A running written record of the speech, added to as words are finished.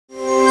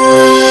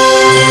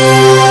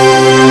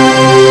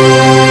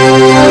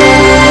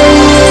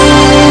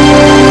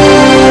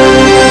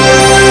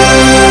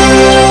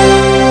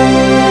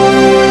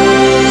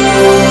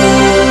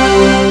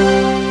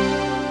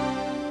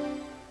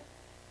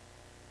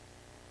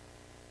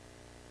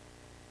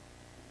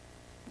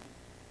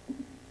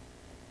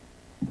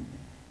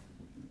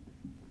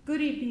Good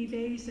evening,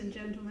 ladies and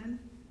gentlemen.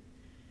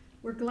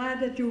 We're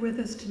glad that you're with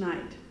us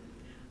tonight.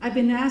 I've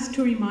been asked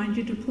to remind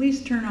you to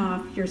please turn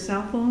off your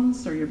cell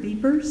phones or your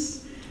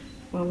beepers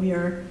while we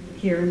are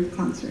here in the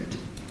concert.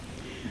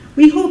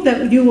 We hope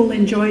that you will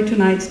enjoy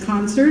tonight's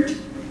concert.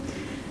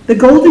 The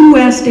Golden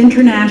West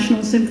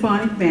International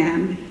Symphonic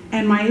Band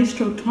and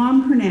Maestro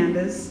Tom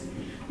Hernandez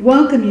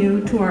welcome you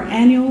to our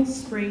annual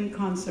spring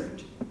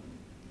concert.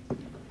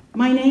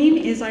 My name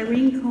is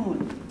Irene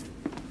Cohen,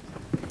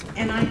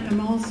 and I am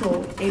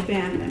also a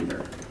band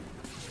member.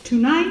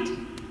 Tonight,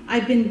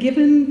 I've been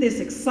given this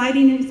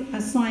exciting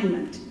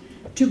assignment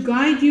to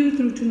guide you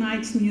through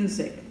tonight's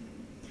music.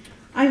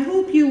 I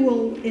hope you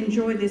will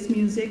enjoy this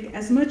music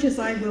as much as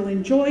I will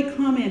enjoy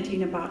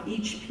commenting about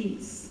each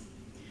piece.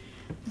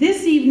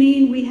 This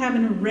evening, we have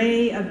an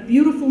array of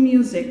beautiful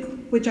music,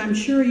 which I'm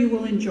sure you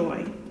will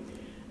enjoy,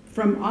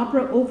 from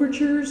opera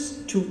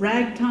overtures to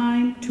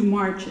ragtime to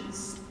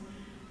marches.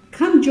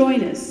 Come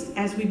join us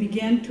as we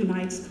begin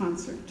tonight's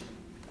concert.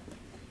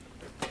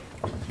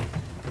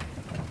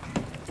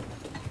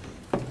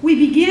 We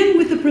begin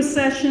with the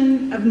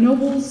Procession of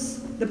Nobles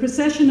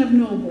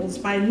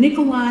by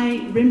Nikolai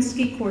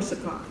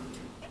Rimsky-Korsakov.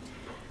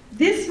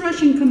 This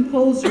Russian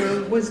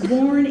composer was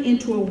born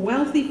into a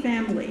wealthy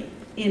family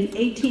in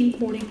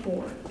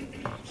 1844.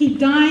 He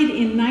died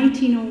in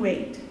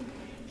 1908.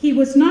 He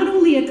was not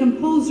only a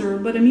composer,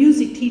 but a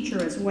music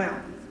teacher as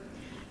well.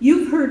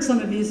 You've heard some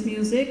of his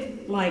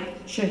music, like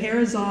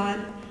Scheherazade,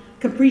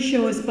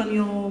 Capriccio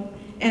Espagnol,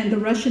 and the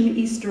Russian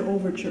Easter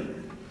Overture.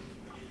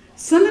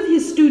 Some of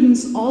his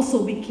students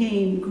also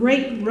became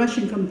great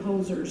Russian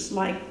composers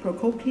like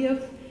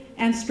Prokofiev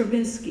and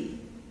Stravinsky.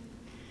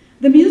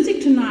 The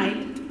music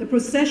tonight, The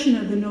Procession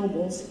of the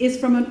Nobles, is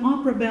from an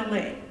opera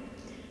ballet,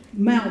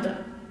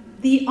 Malda.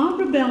 The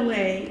opera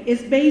ballet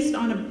is based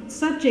on a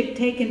subject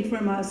taken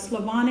from a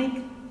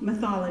Slavonic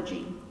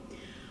mythology.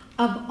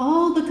 Of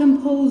all the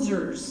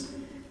composers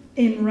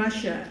in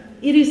Russia,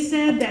 it is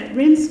said that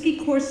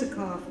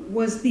Rimsky-Korsakov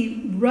was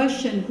the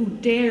Russian who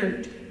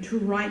dared to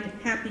write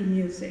happy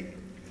music.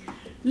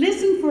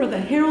 Listen for the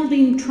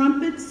heralding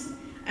trumpets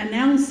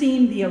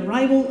announcing the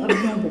arrival of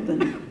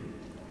noblemen.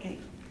 Okay.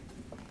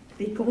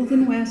 The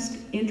Golden West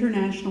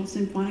International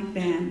Symphonic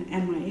Band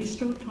and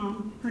Maestro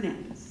Tom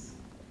Hernandez.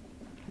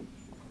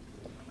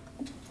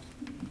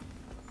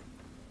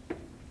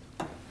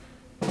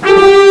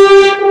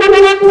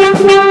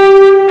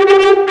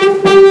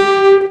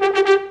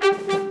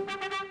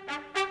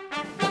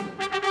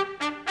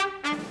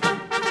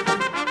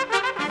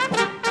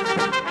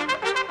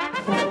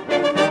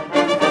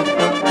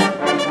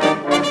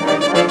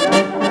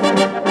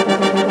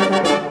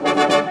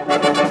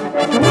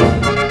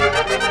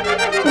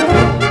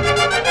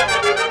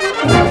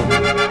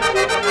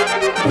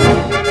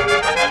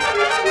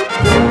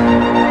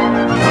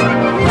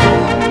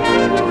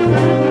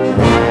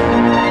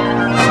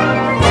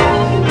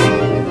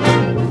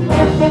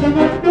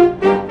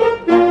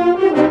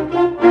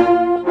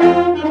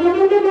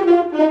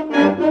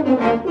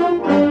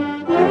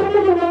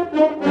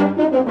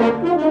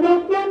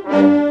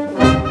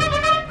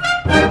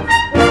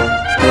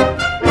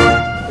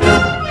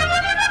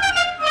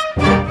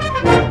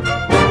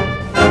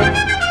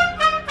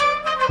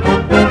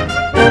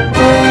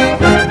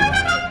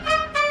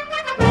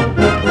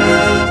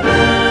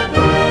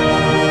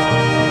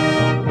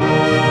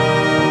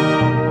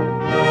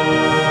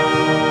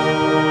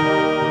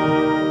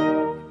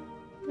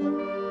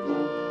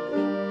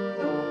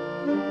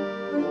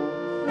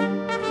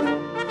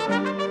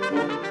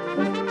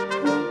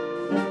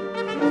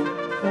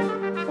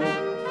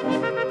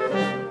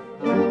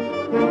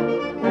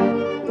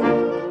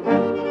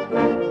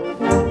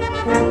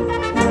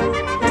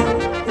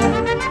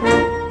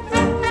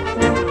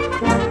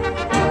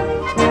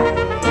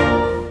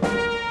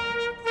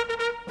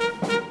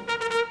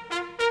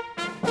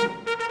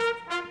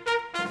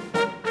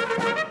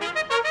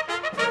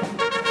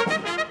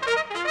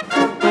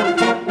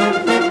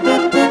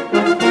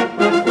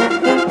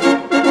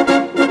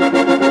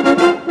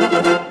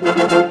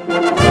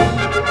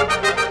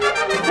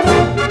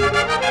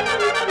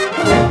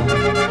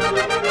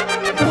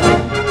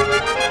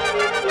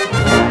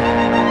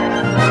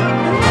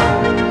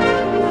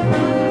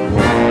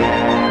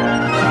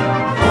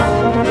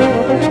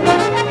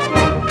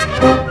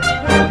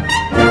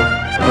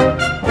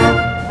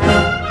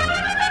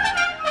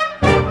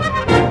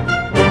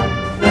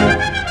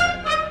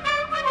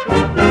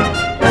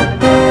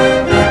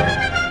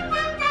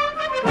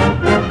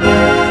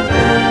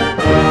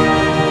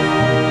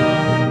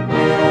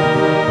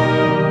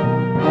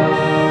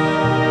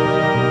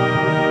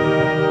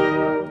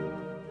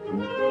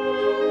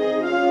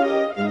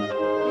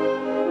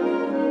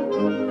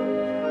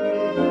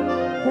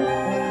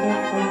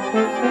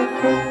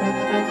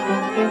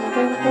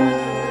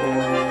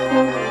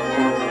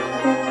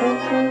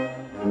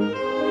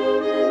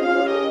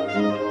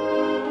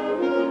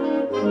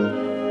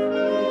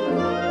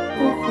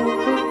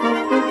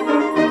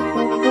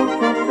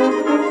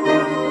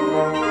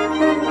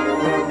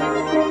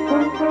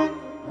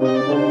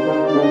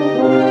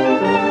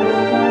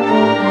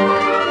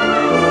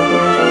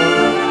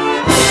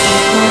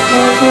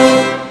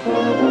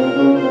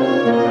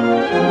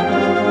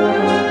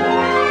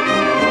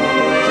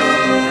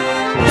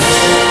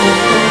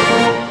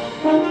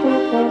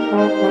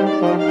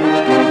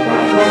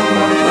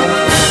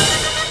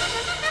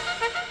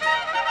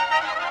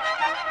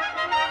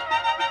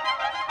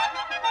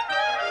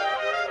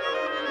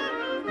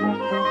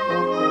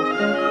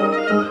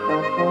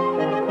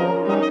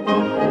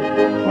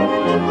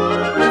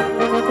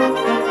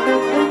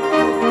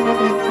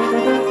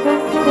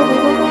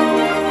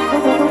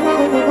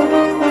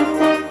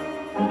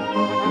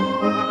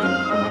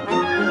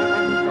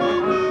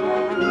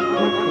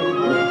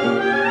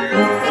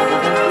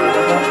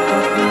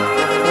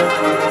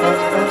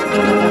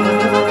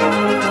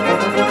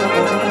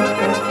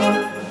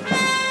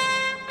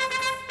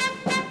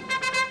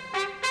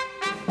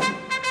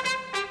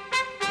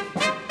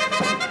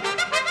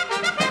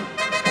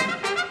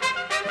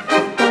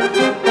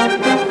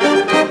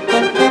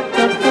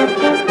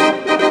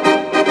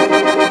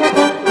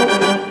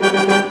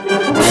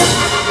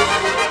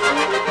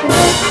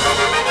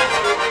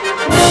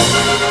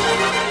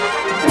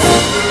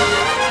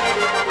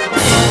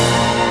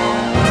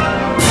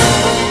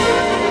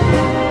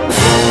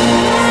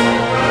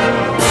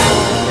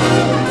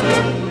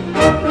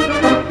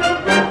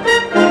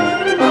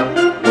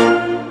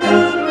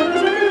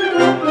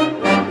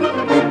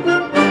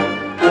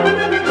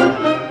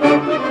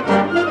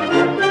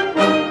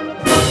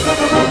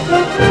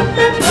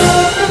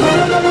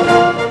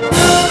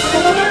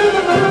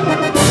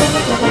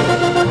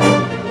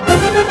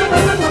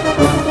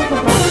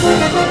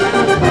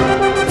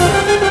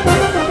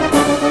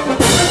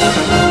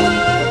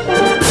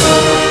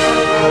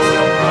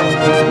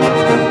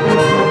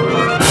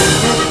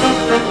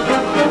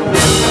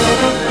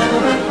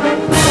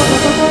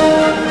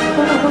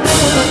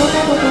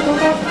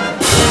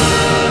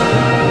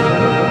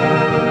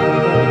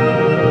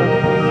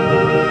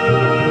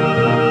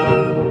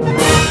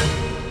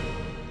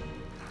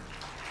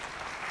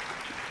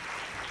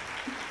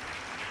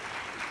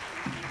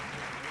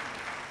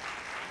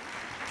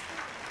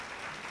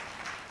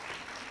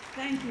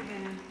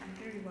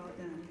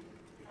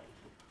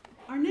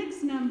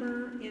 next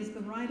number is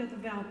The Ride of the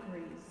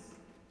Valkyries.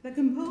 The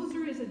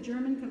composer is a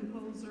German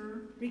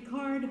composer,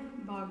 Richard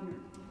Wagner.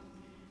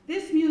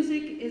 This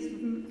music is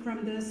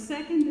from the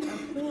second of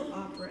 4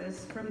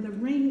 operas from the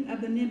Ring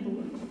of the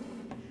Nibelung.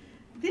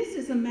 This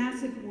is a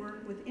massive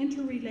work with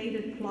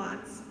interrelated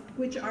plots,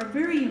 which are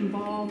very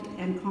involved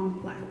and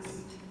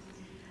complex.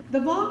 The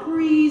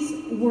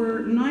Valkyries were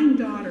 9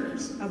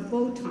 daughters of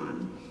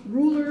Wotan,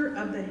 ruler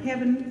of the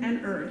heaven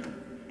and earth,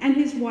 and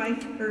his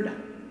wife Erda,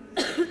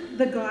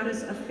 the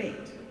goddess of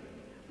fate.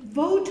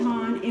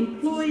 Wotan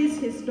employs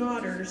his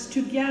daughters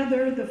to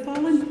gather the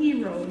fallen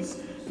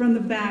heroes from the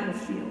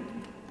battlefield.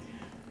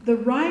 The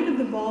Ride of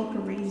the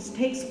Valkyries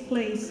takes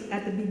place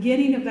at the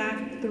beginning of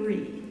Act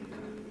 3,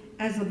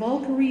 as the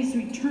Valkyries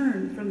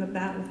return from the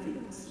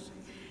battlefields.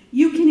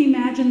 You can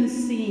imagine the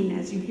scene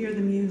as you hear the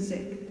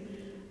music.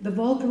 The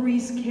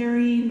Valkyries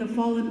carrying the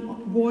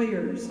fallen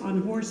warriors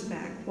on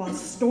horseback while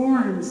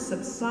storms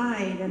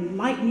subside and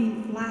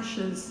lightning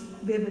flashes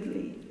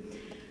vividly.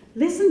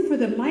 Listen for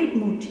the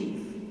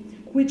leitmotif,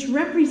 which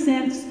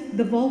represents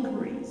the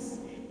Valkyries.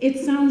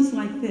 It sounds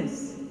like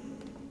this.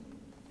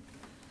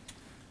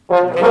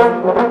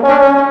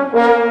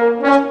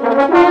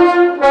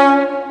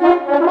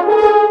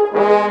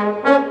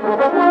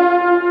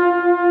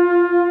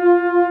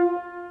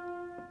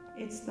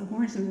 It's the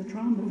horns and the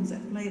trombones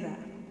that play that.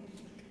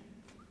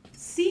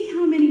 See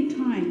how many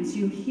times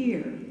you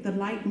hear the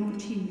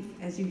leitmotif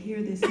as you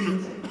hear this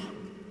music.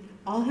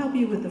 I'll help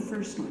you with the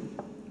first one,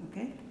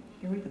 okay?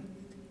 Here we go.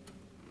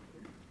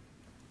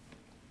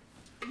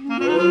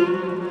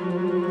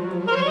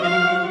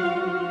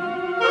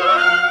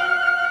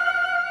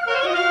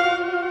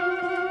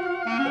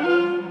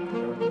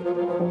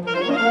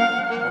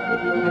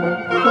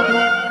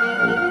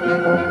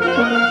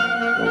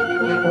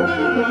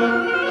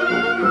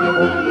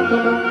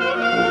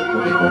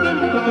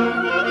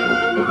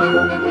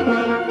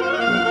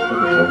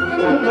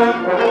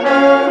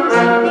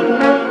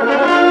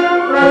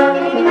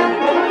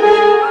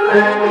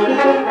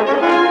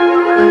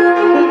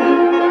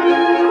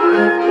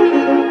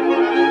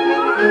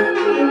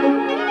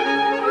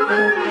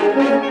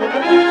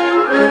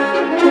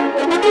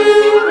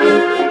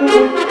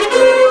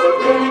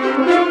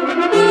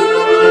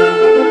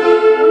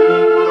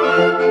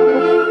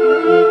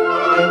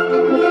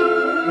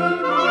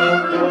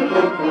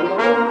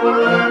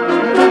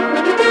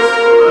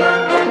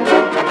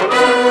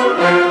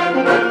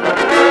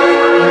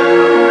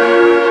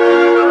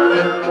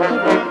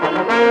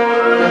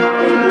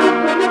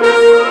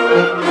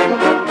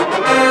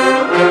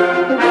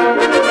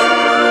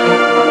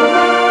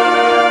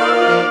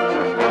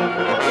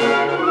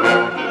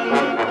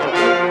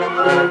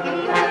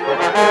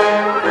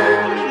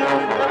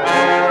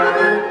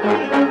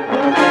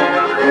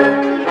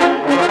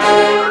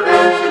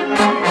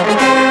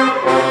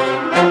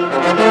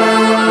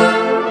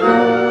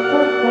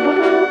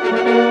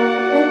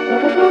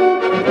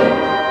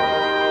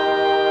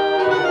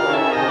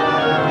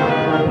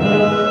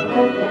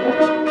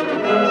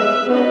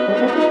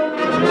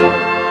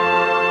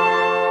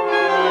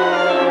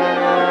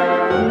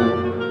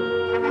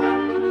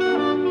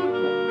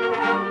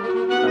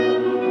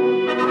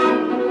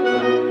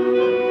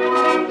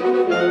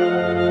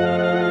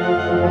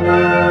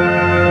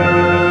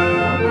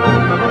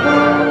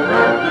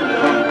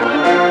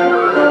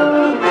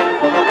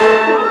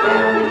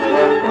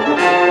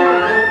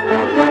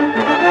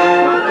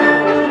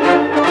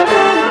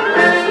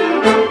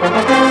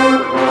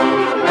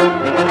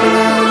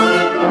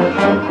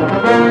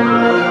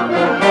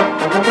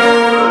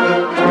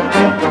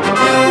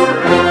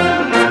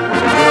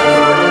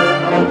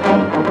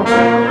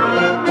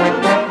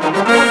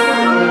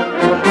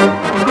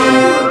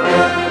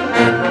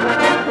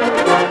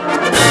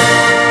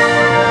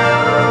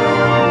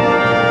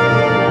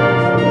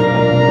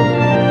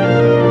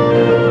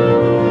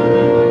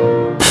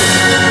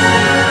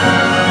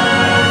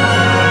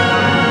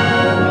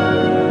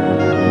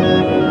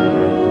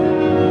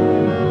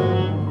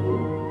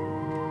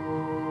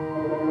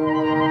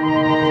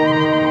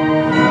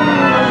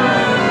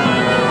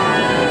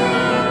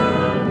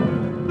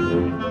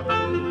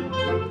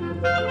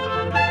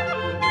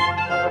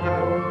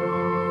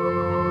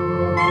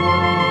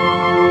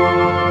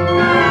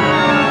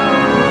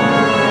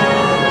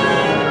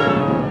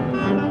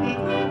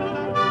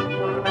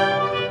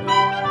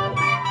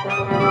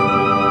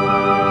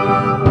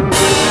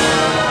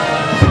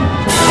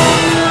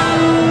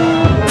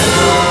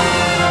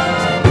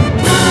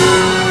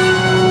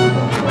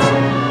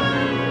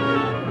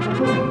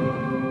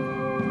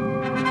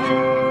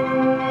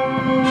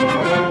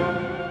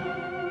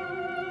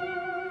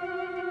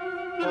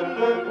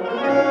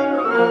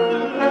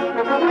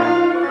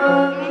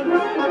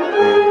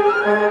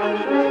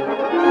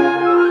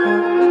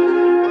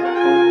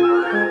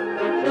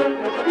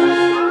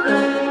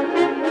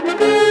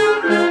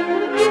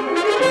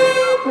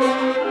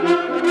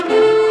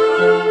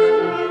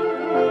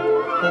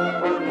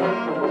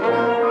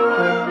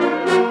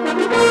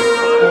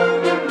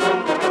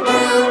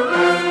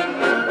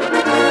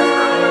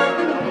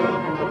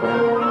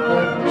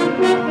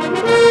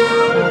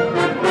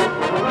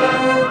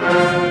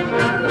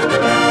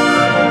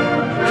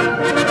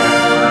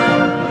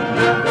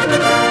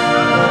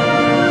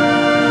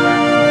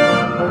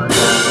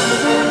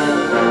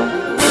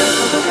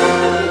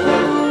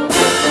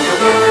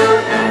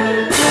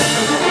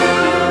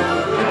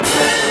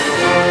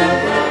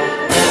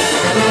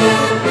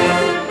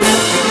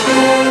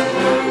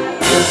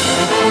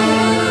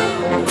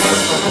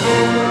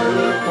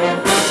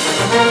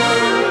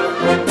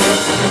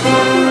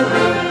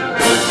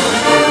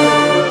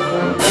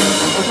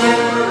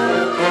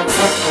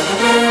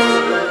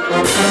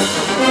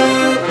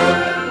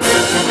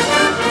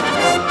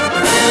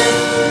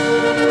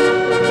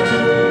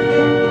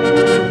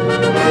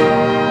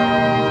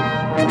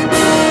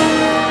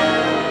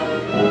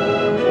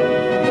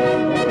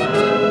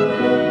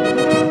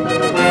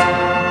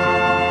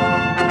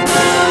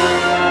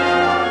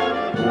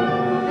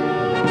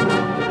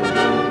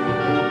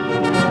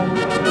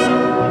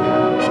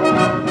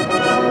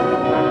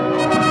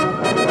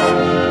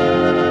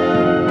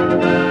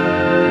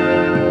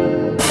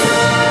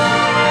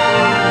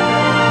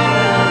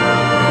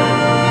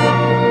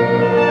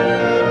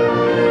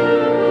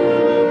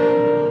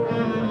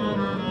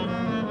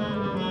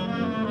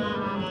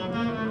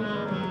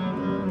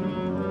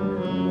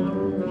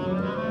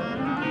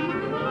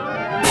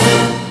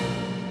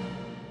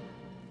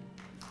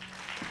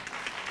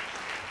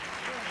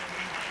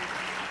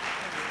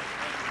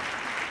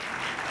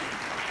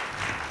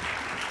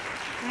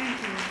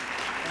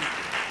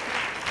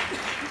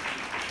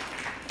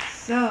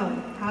 So,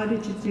 how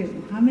did you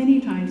do? How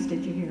many times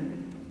did you hear it?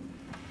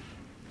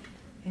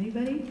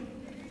 Anybody?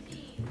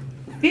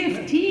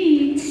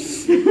 15.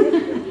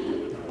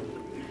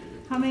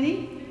 How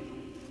many?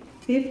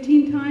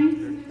 15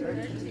 times?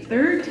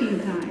 13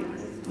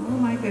 times. Oh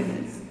my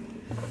goodness.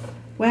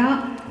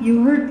 Well,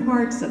 you heard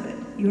parts of it.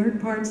 You heard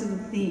parts of the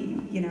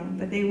theme, you know,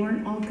 but they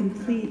weren't all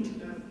complete.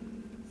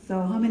 So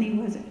how many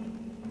was it?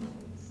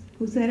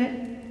 Who said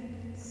it?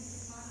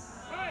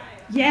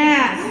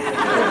 Yes!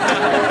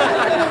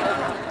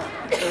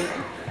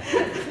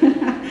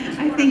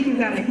 I think you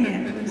got a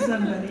hint from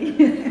somebody.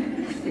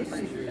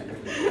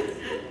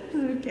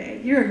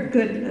 Okay, you're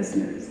good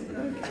listeners.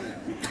 Okay.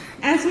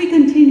 As we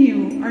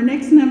continue, our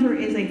next number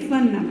is a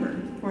fun number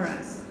for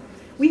us.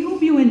 We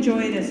hope you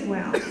enjoy it as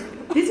well.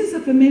 This is a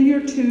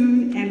familiar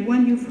tune and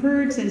one you've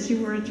heard since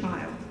you were a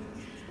child.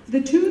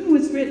 The tune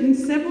was written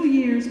several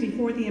years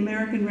before the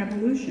American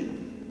Revolution.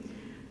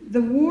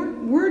 The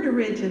word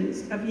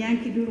origins of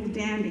Yankee Doodle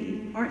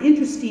Dandy are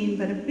interesting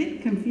but a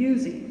bit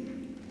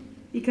confusing,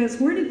 because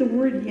where did the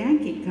word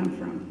Yankee come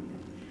from?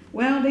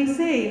 Well, they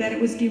say that it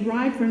was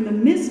derived from the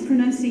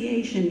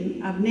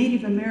mispronunciation of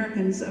Native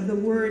Americans of the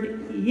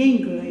word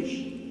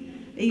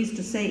Yinglish. They used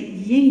to say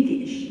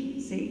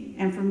Yingish, see?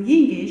 And from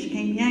Yingish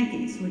came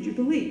Yankees, would you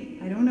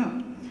believe? I don't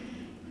know.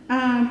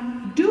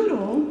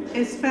 Doodle,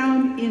 as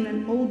found in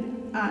an old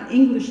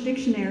English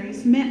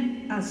dictionaries,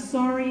 meant a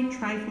sorry,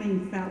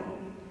 trifling fellow,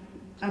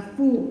 a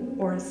fool,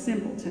 or a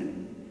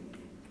simpleton.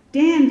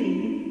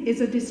 Dandy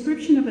is a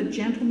description of a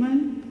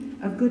gentleman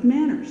of good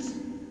manners,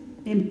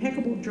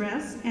 impeccable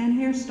dress and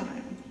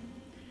hairstyle.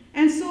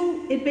 And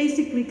so it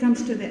basically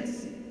comes to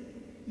this.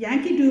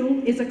 Yankee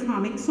Doodle is a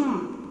comic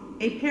song,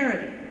 a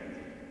parody.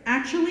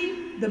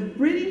 Actually, the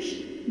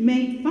British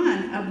made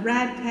fun of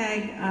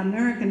ragtag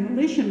American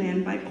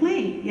militiamen by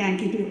playing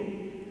Yankee Doodle.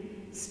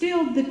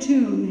 Still, the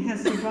tune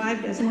has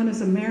survived as one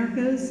of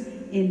America's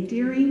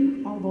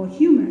endearing, although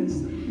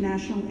humorous,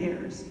 national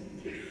airs.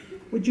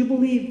 Would you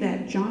believe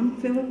that John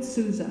Philip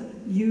Sousa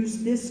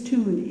used this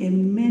tune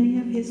in many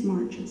of his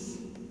marches?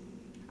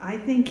 I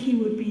think he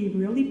would be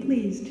really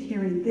pleased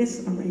hearing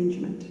this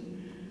arrangement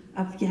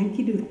of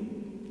Yankee Doodle.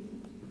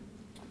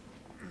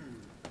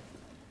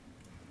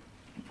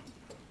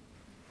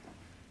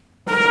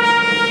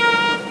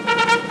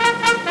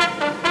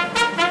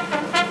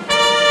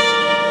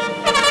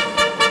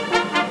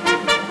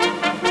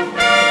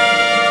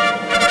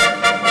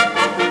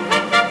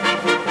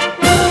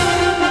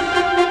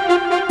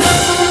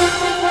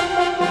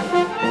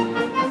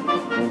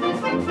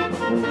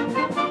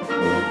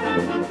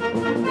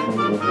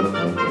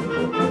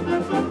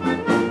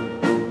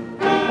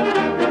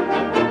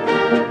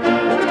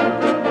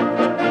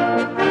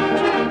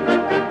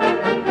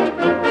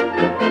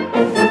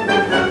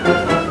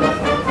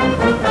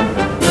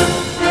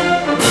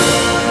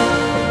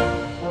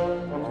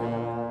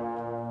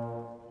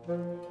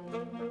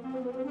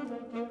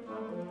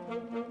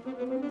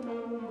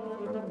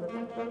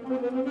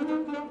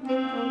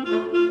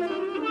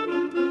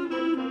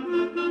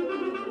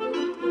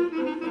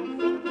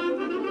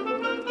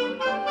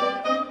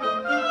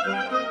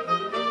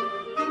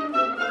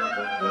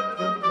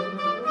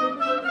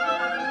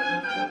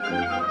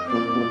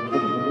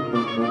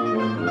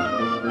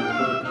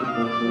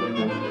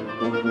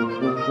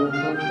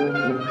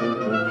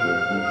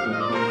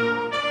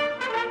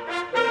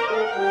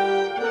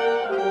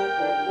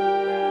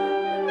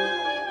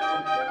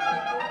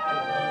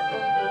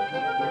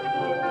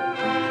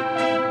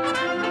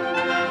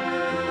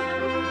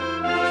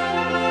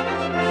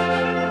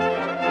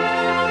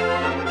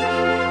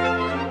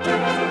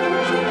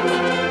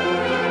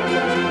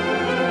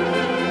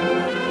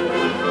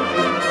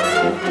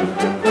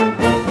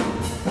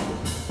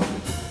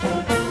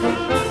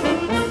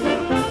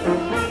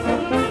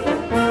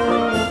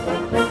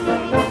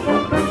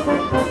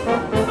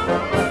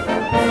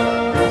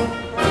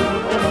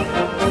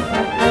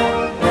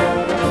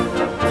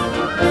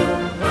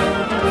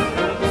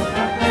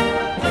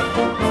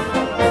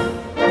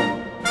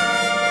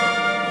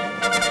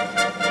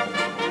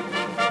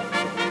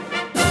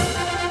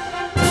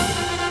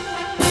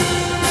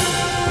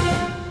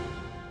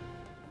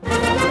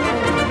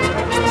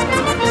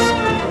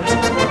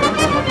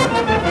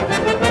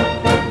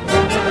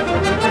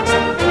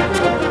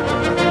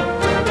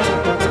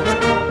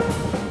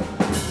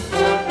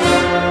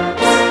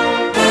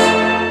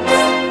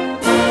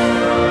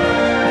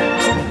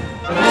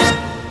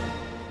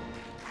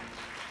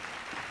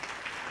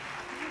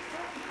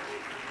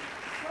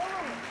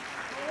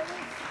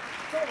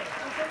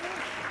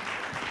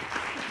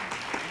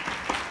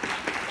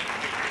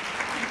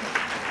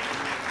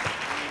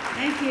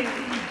 Thank you.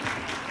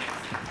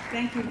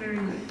 Thank you very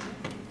much.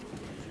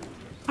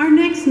 Our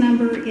next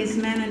number is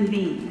Man and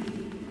Bean,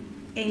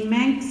 a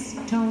Manx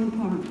tone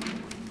poem.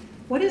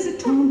 What is a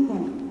tone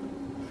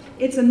poem?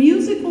 It's a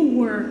musical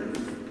work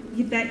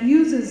that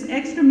uses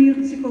extra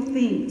musical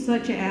themes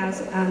such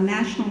as a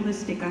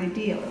nationalistic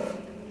ideal.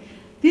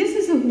 This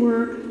is a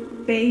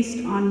work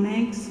based on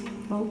Manx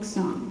folk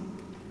song.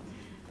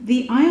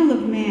 The Isle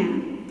of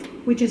Man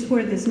which is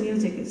where this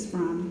music is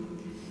from,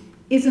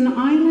 is an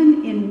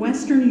island in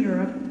Western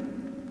Europe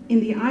in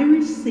the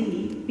Irish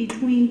Sea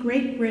between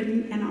Great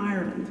Britain and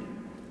Ireland.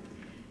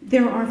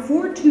 There are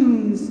 4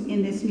 tunes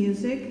in this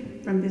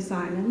music from this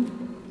island: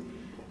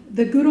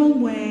 The Good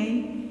Old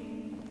Way,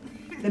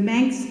 The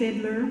Manx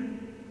Fiddler,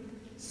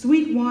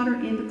 Sweet Water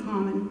in the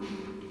Common,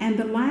 and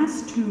the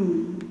last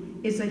tune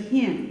is a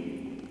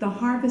hymn, The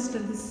Harvest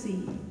of the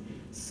Sea,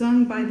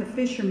 sung by the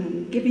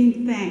fishermen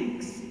giving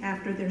thanks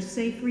after their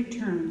safe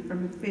return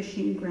from the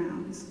fishing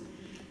grounds.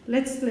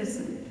 Let's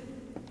listen.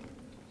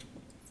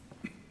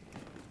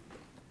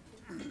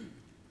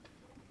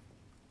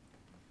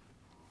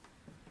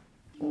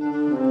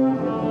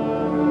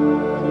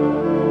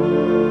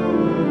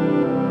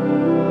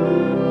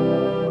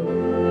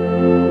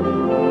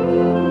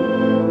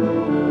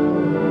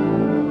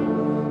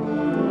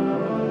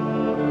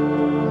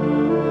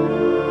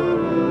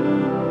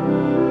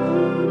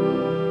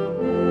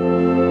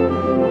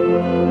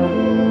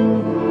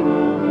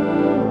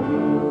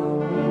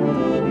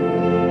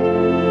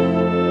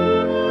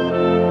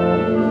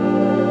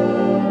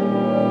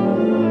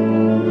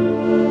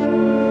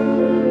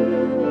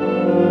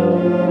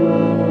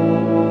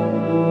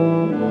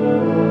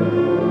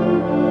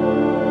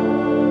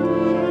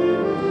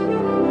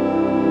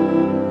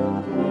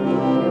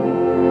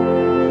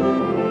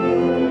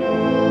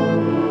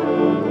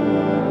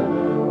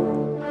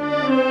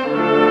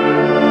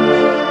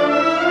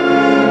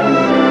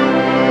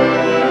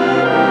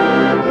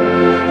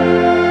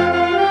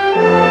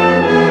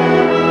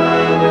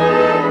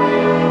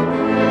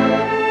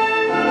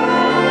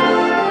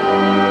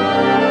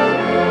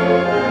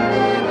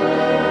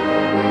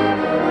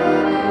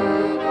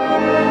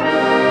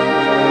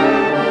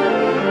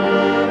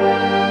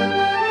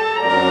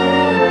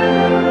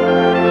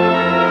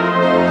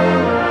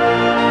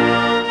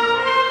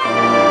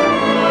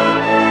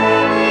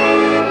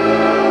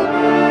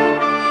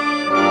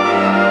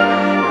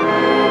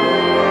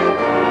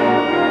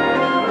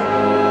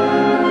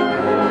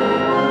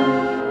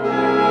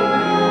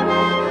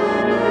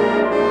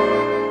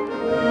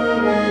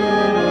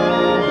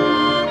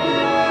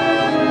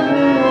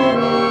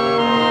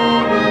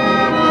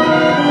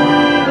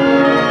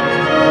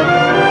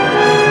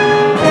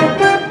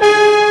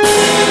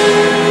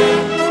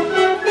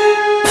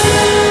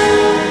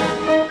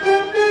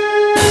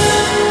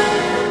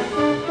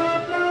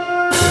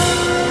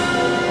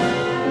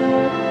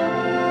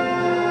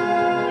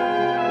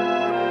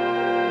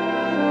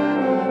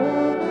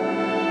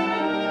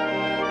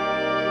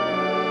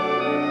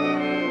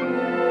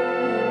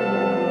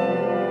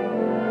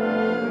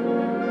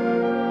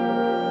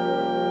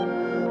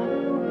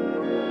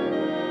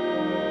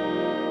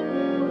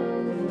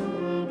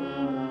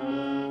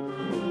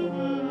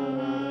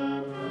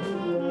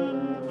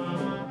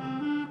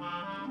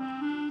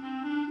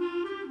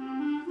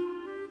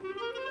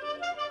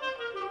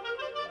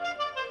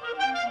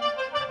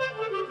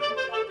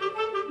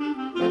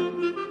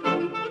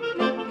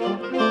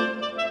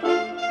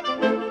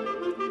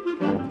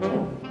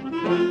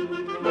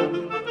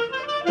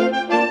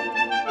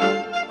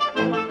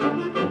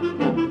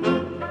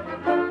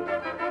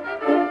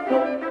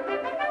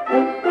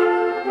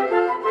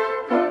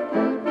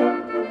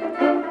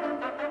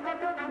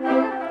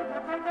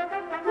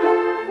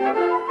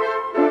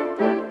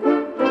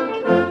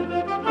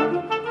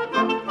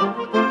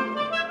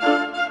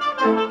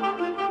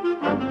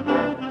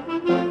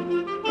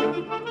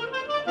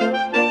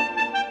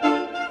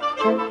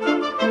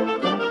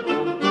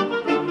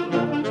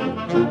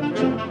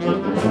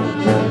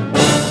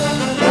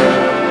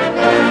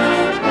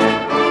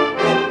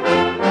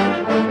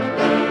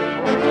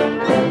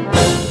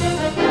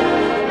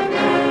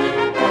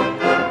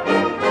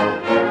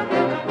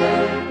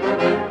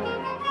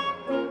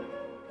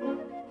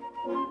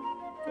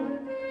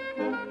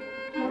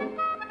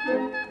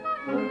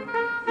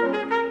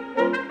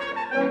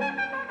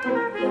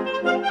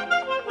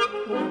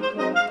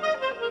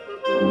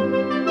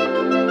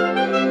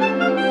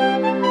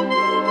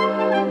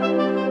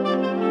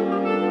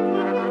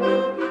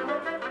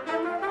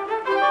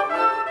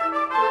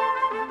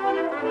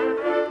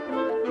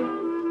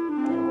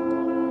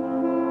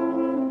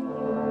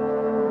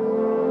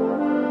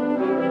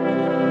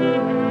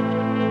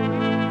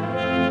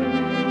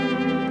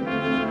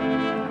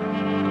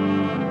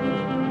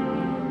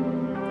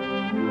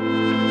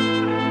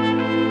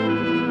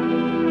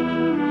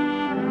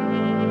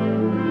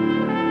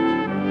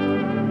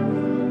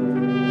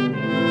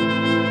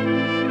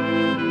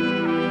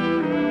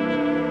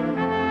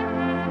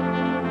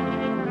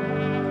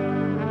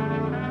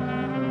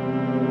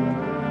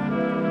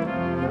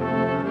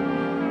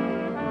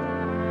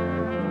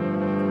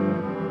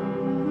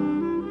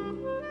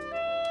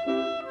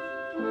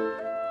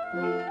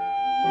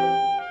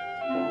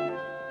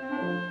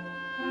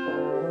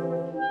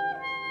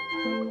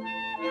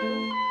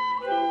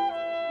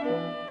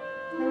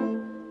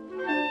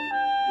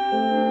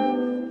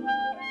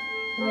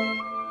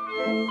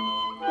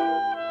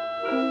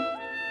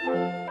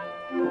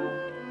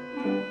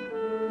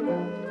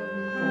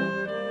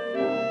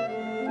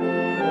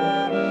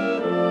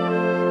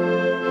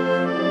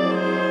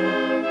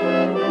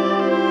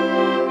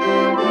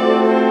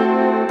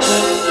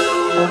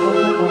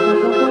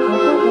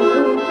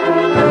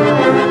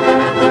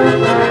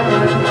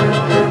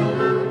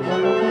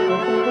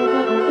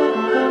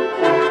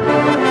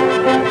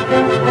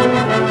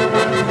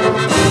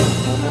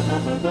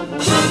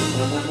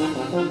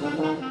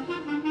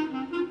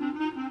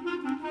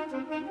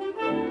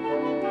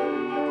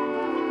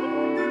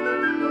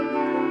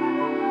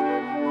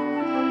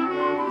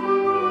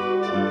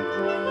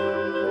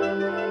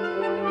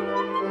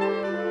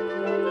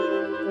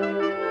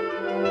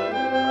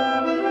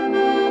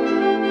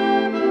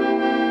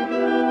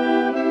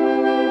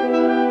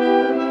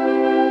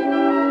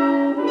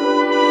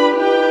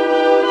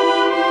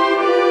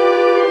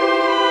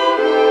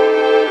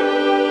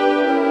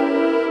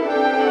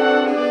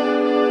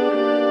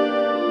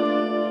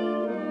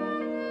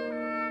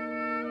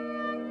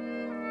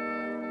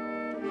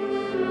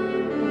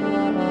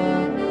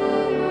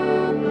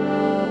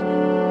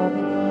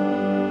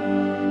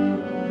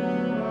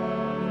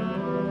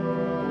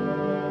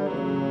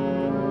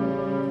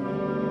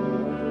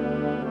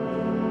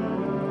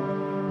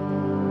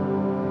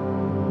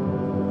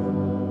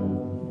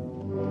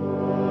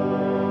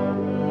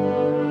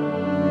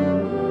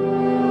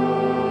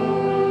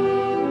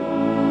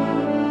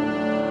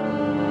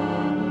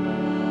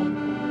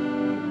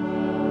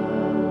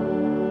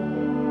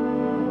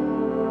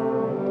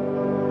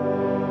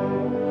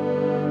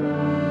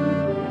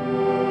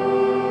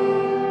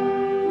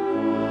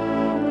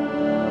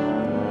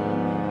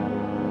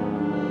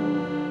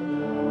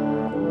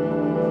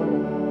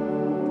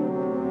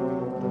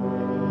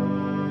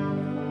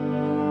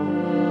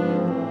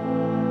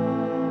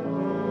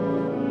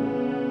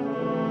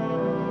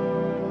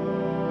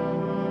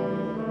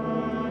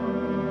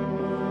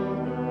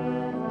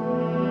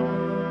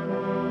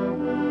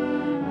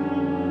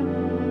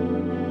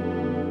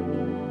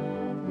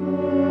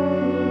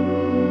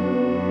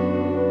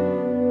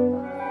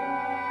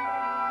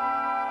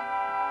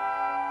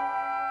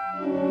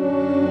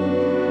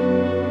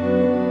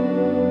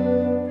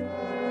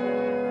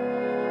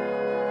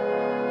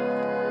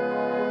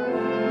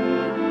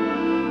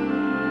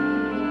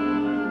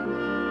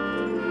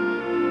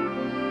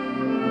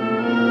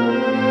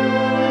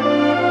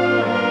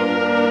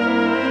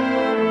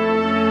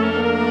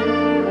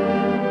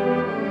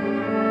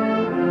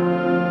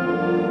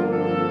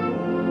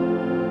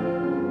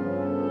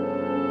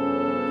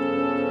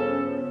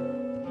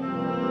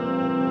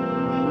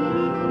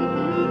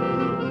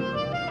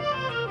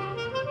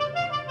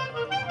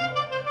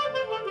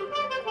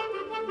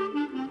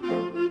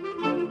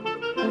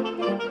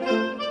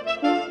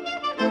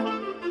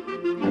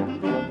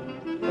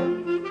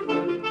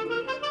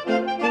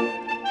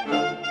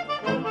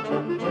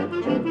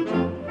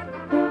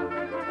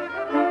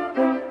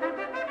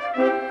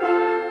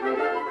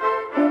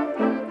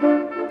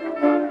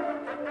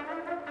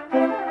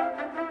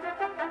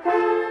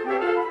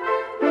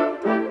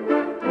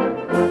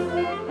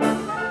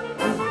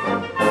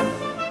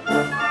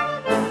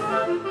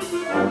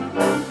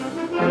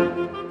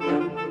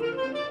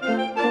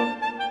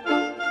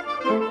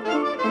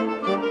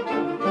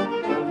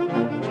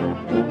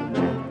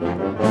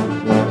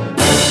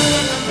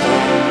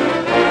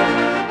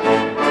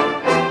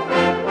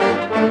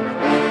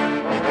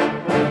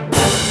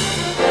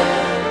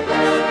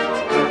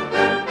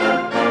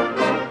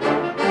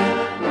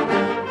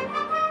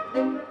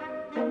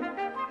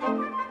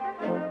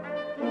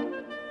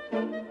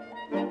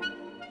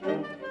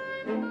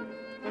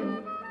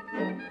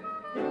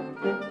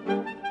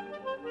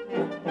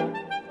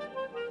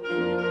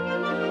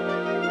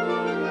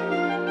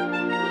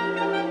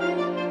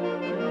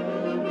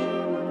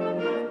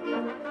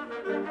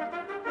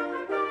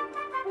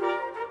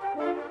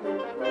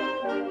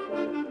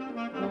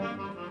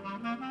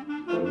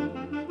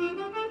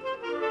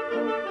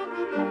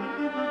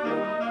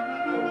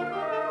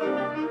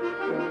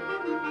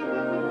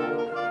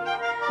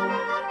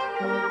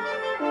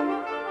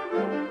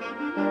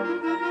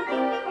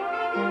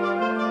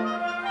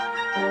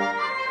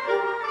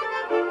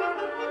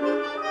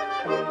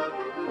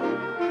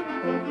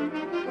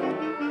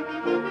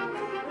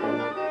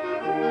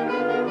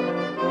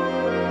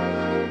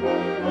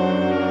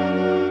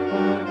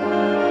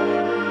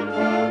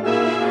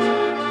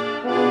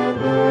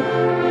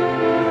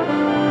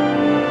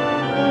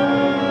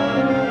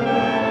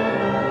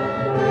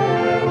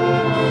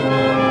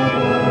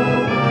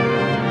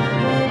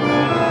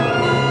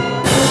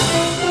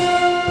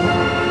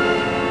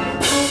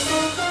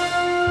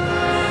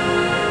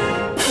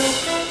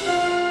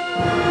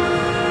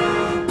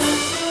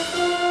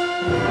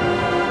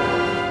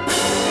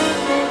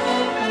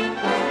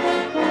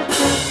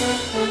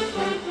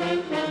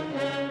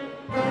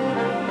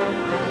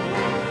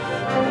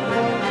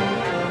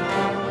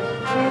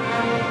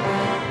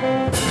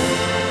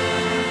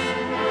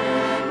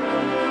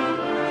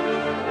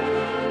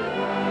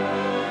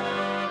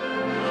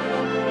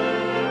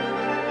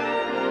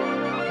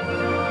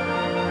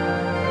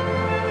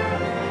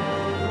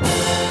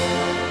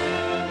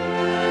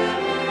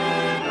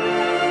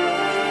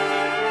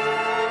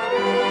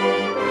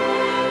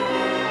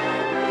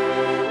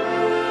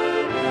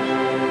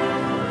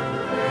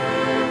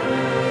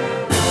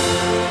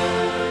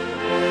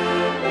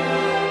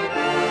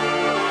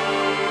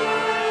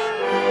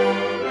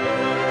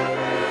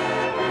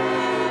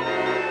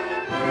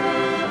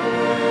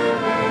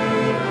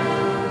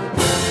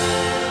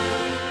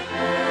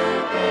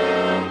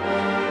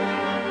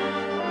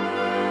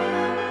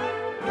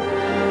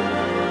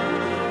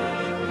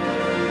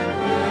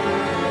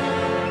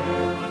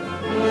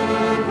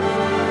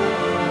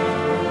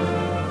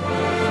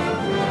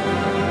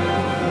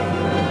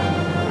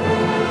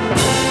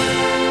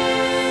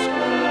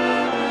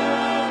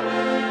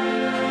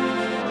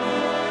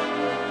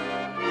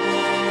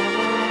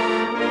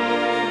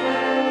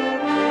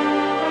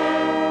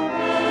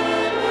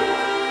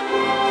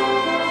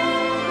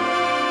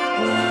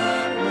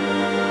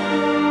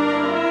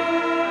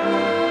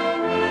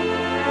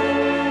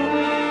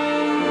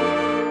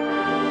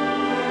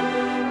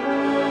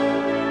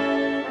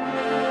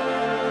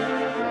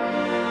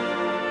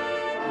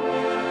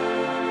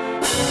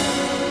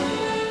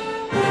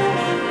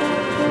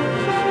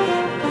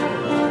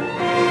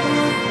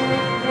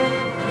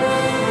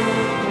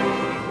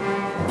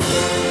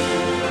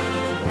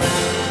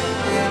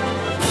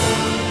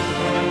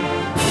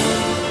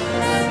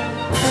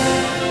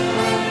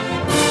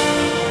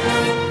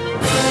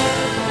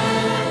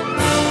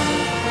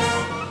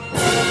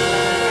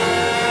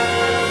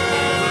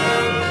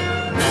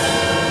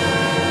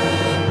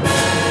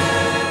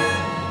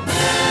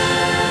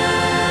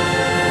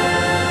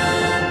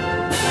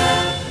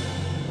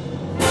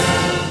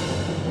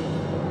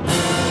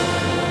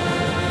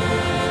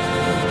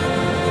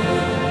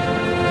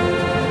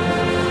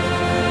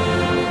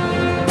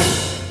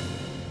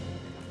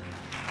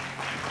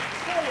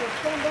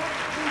 Soloists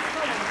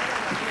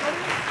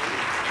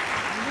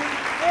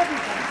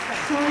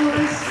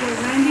were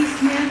Randy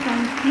Smith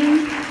on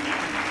flute,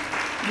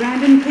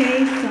 Brandon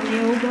Case on the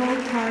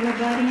oboe, Carla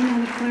Budding on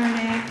the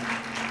clarinet,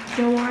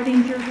 Joe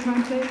Ardinger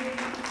trumpet,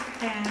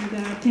 and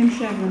Tim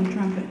Shevlin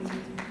trumpet.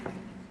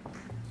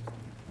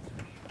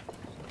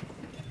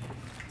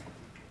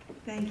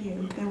 Thank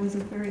you. That was a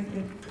very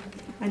good.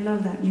 I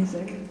love that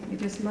music. I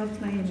just love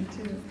playing it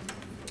too.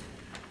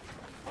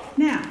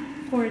 Now,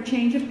 for a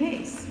change of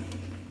pace.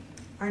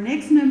 Our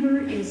next number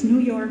is New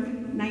York,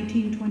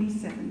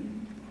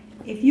 1927.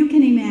 If you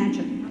can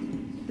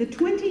imagine, the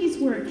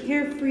 20s were a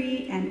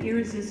carefree and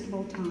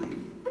irresistible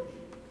time.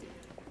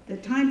 The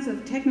times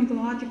of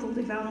technological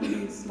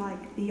developments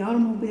like the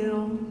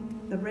automobile,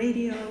 the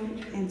radio,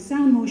 and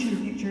sound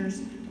motion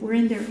pictures were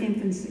in their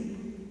infancy,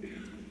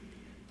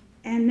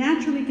 and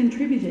naturally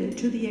contributed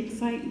to the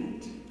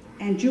excitement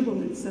and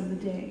jubilance of the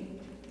day.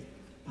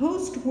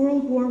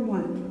 Post-World War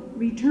I,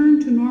 return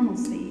to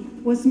normalcy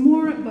was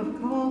more of a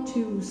call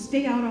to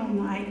stay out all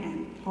night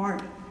and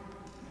party.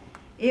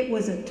 It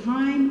was a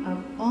time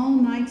of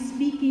all-night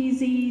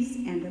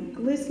speakeasies and the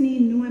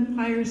glistening New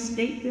Empire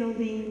State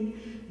Building,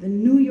 the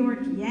New York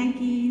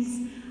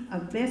Yankees,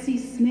 of Bessie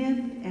Smith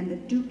and the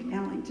Duke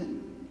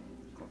Ellington,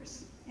 of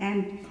course,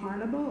 and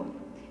Carla Bow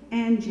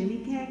and Jimmy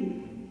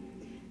Cagney.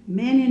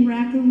 Men in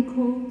raccoon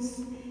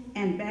coats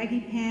and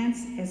baggy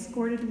pants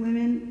escorted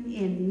women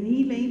in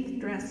knee-length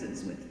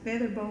dresses with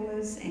feather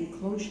boas and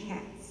cloche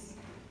hats.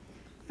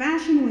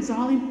 Fashion was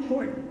all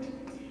important,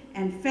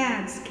 and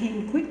fads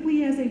came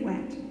quickly as they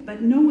went,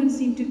 but no one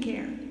seemed to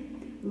care.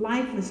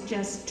 Life was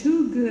just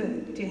too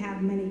good to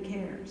have many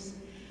cares.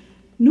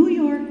 New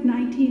York,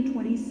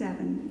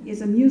 1927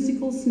 is a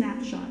musical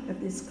snapshot of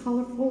this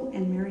colorful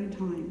and merry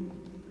time.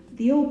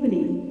 The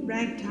opening,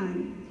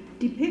 Ragtime,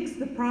 depicts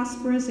the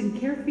prosperous and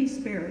carefree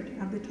spirit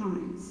of the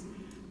times.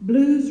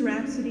 Blues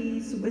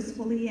rhapsodies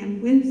wistfully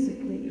and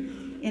whimsically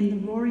in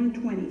the roaring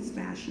 20s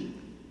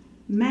fashion.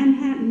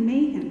 Manhattan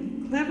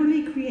Mayhem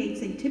cleverly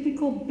creates a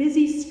typical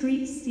busy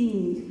street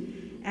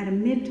scene at a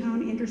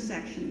midtown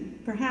intersection,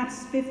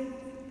 perhaps 5th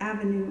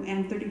Avenue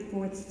and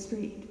 34th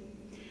Street.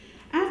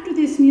 After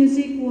this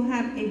music, we'll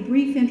have a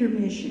brief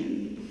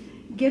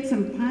intermission. Get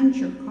some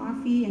punch or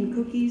coffee and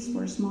cookies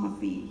for a small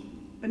fee.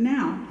 But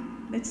now,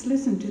 let's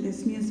listen to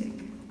this music.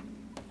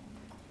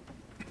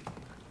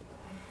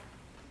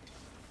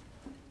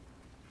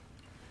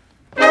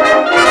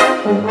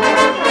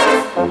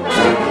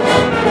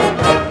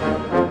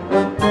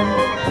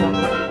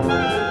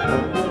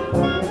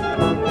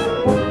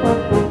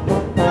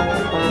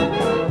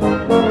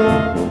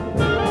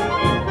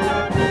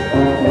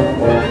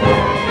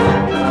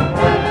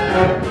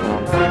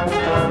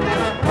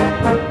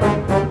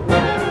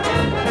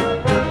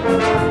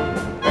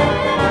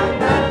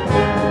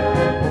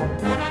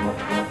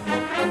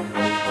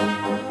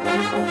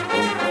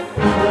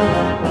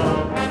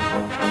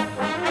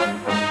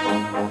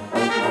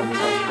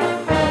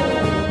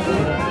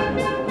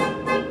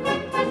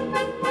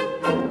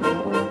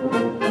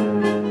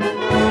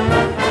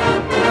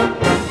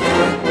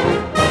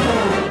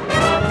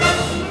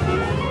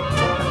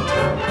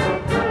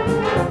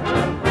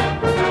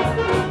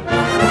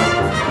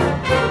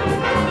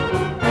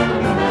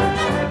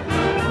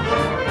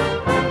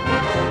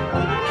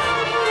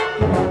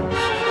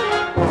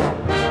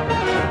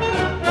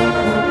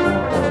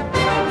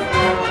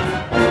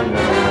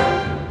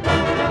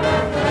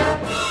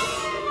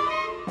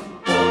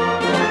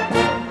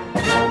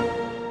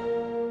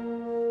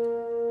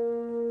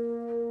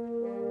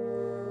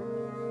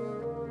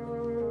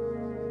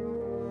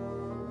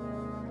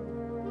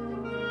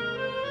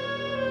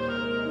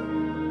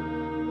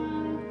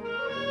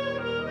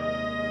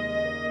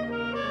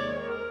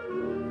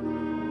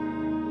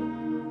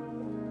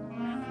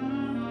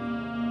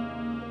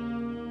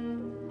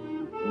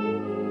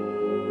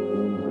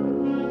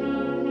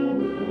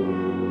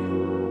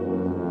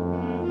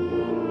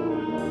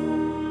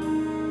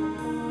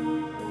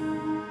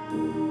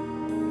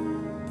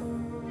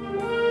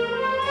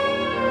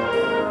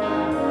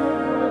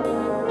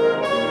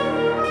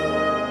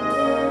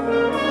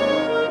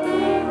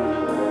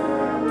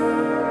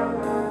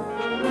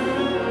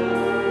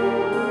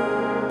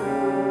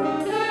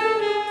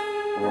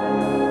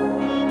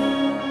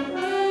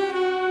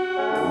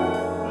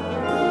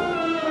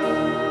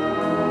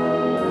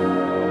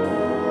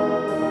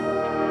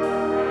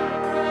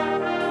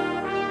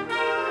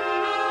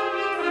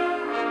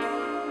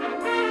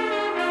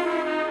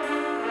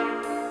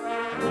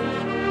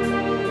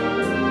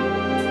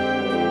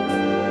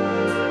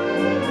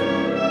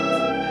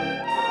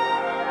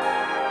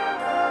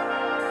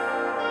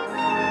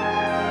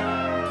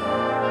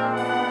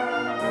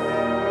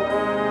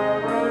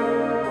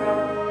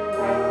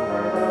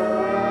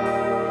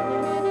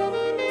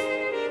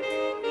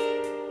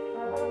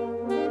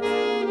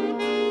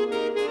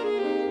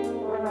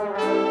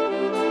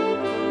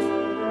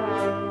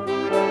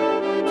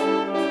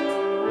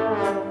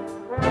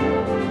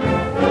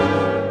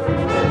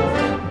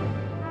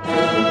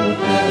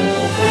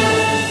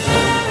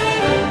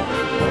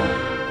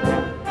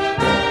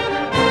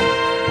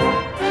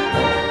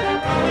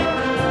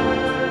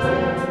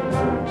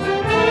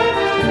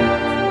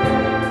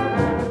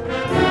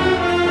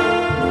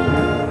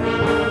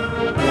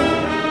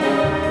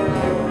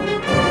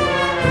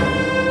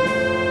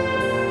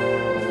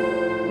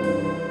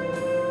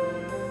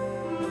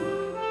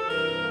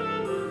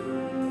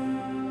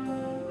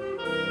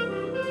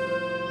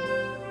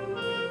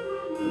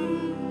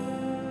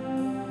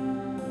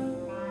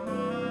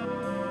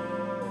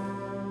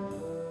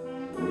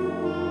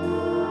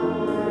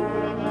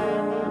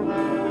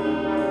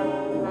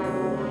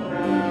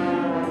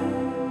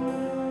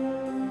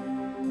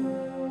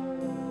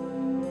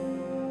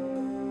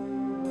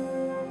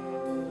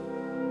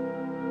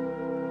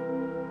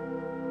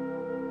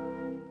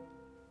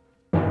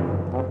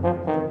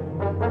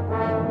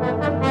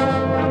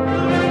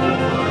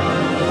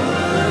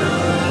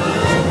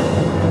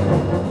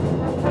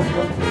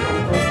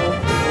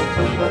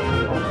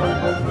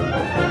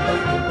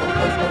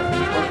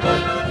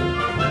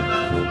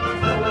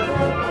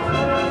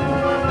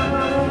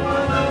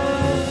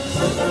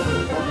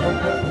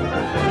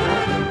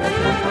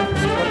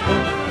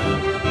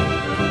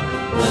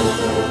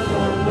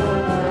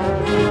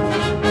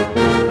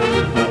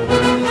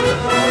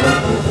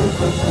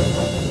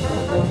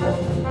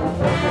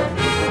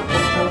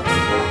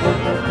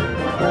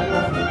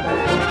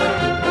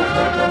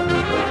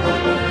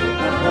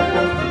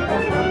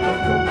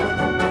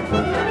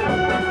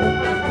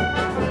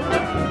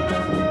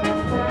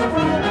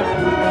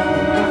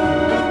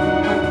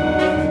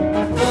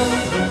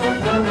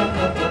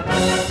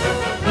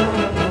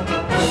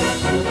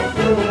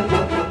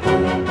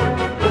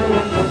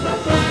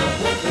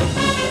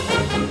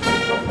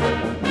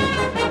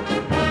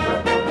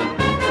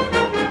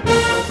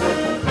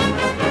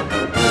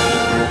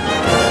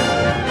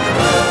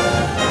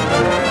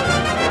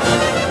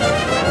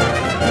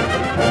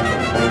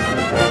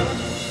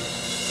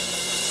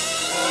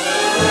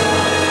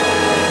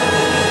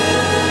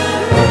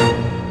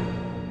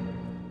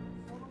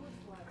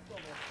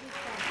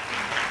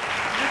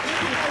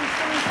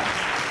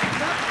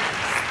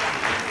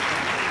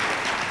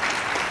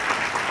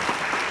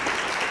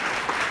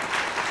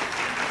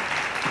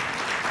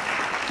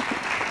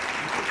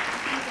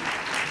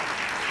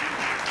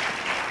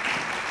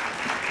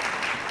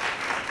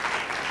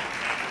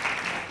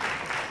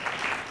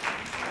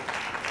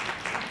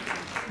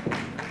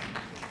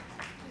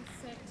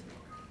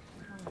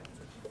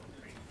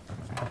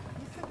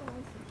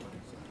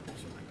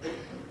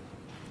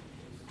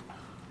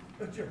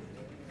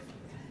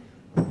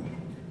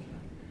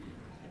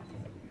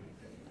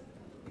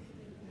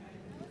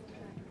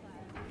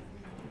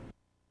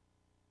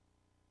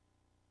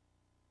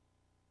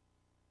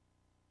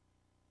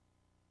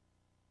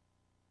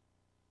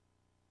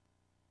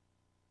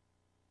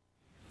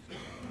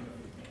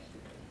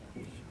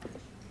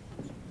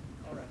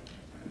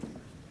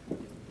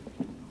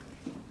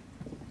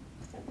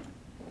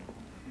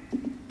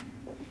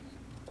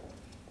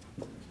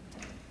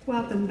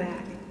 Welcome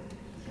back.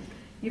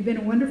 You've been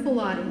a wonderful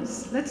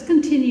audience. Let's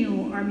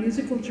continue our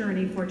musical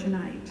journey for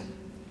tonight.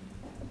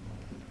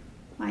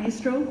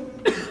 Maestro,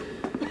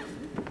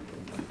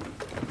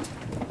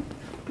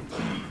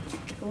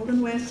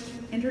 Golden West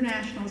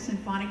International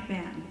Symphonic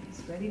Band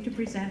is ready to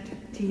present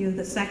to you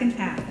the second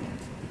half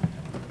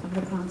of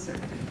the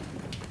concert.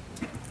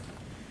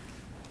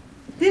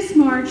 This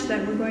march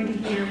that we're going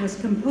to hear was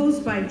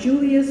composed by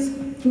Julius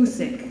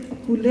Fusik,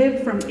 who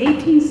lived from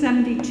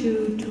 1872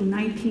 to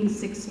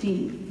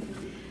 1916.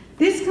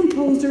 This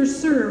composer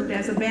served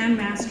as a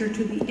bandmaster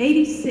to the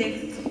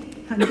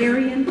 86th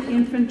Hungarian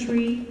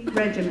Infantry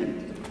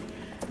Regiment.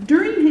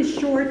 During his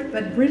short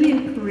but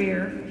brilliant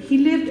career, he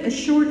lived a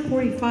short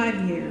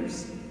 45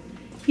 years.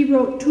 He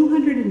wrote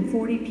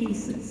 240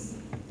 pieces.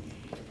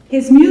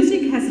 His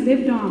music has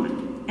lived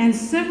on, and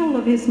several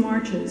of his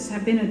marches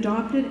have been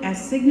adopted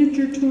as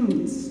signature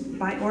tunes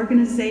by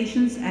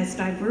organizations as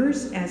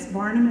diverse as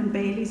Barnum and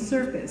Bailey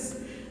Circus,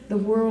 the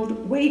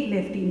World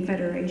Weightlifting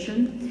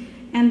Federation,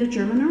 and the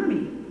German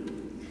Army.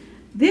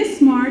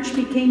 This march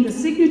became the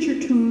signature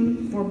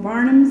tune for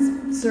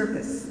Barnum's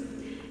Circus.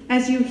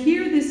 As you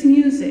hear this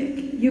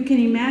music, you can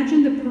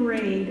imagine the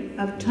parade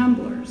of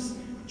tumblers,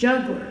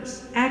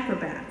 jugglers,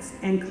 acrobats,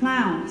 and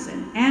clowns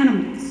and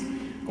animals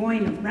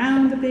going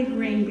around the big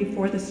ring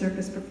before the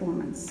circus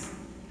performance.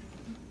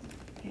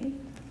 Okay,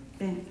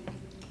 then.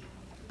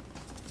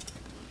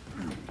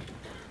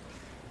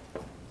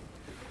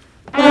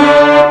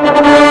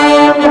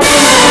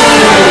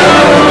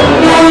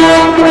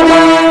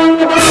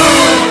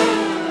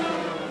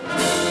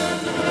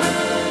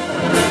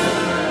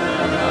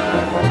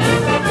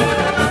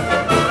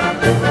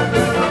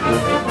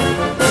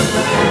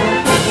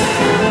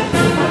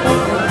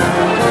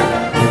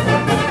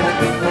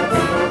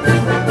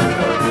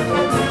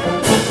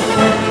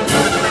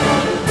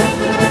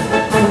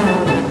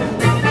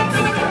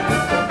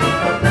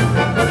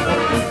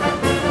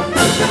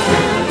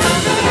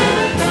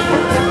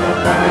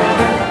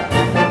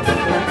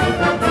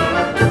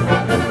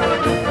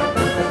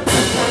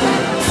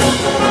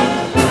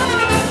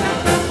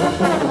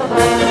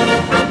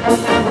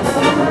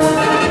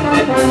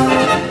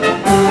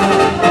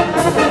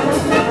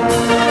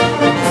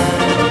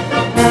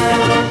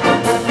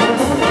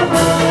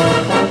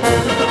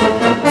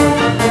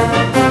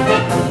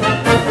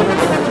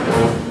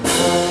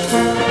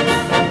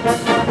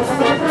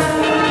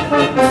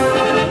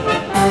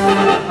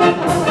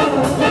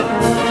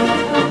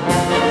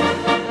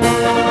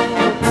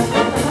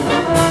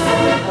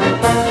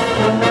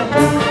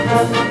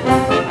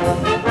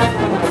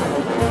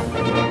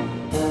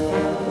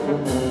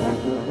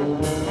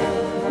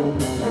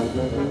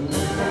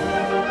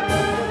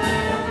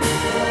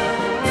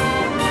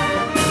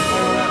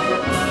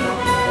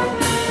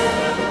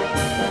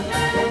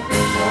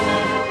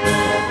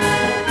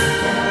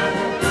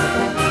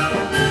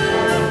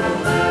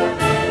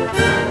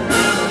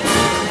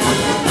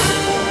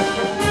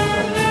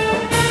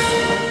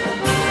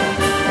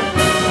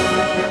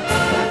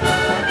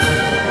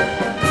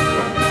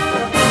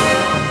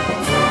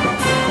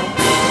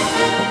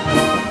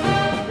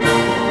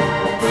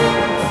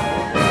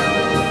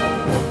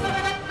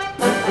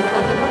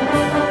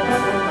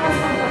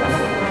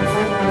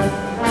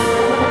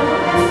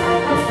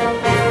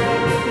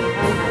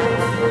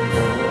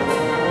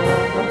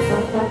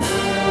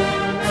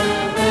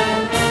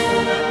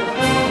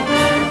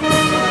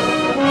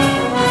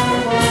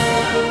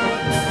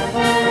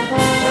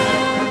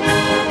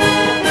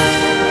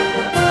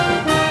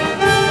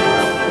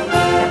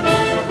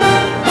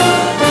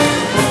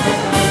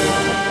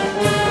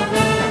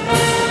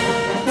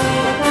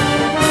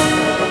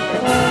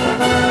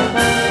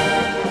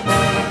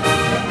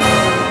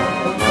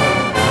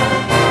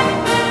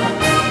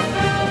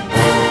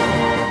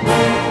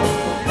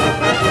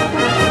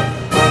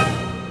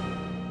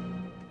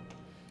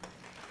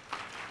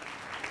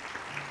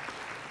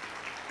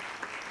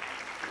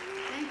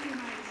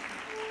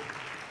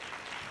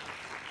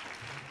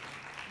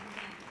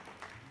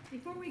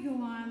 Before we go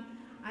on,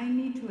 I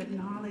need to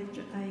acknowledge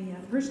a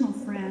personal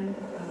friend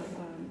of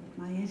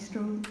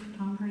Maestro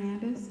Tom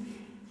Hernandez.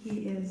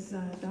 He is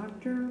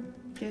Dr.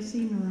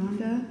 Jesse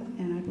Miranda,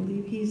 and I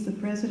believe he's the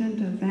president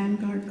of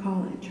Vanguard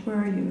College. Where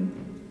are you?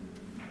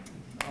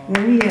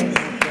 There he is.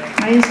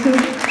 Maestro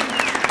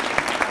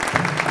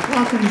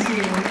welcomes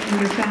you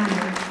and your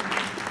family.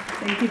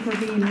 Thank you for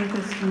being with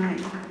us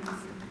tonight.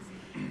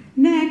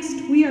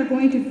 Next, we are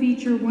going to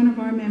feature one of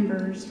our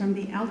members from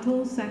the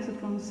alto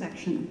saxophone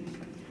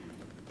section.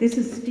 This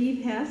is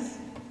Steve Hess.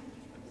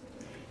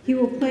 He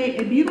will play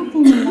a beautiful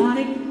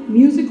melodic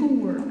musical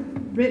work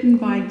written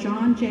by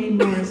John J.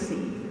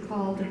 Morrissey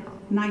called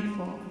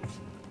Nightfall.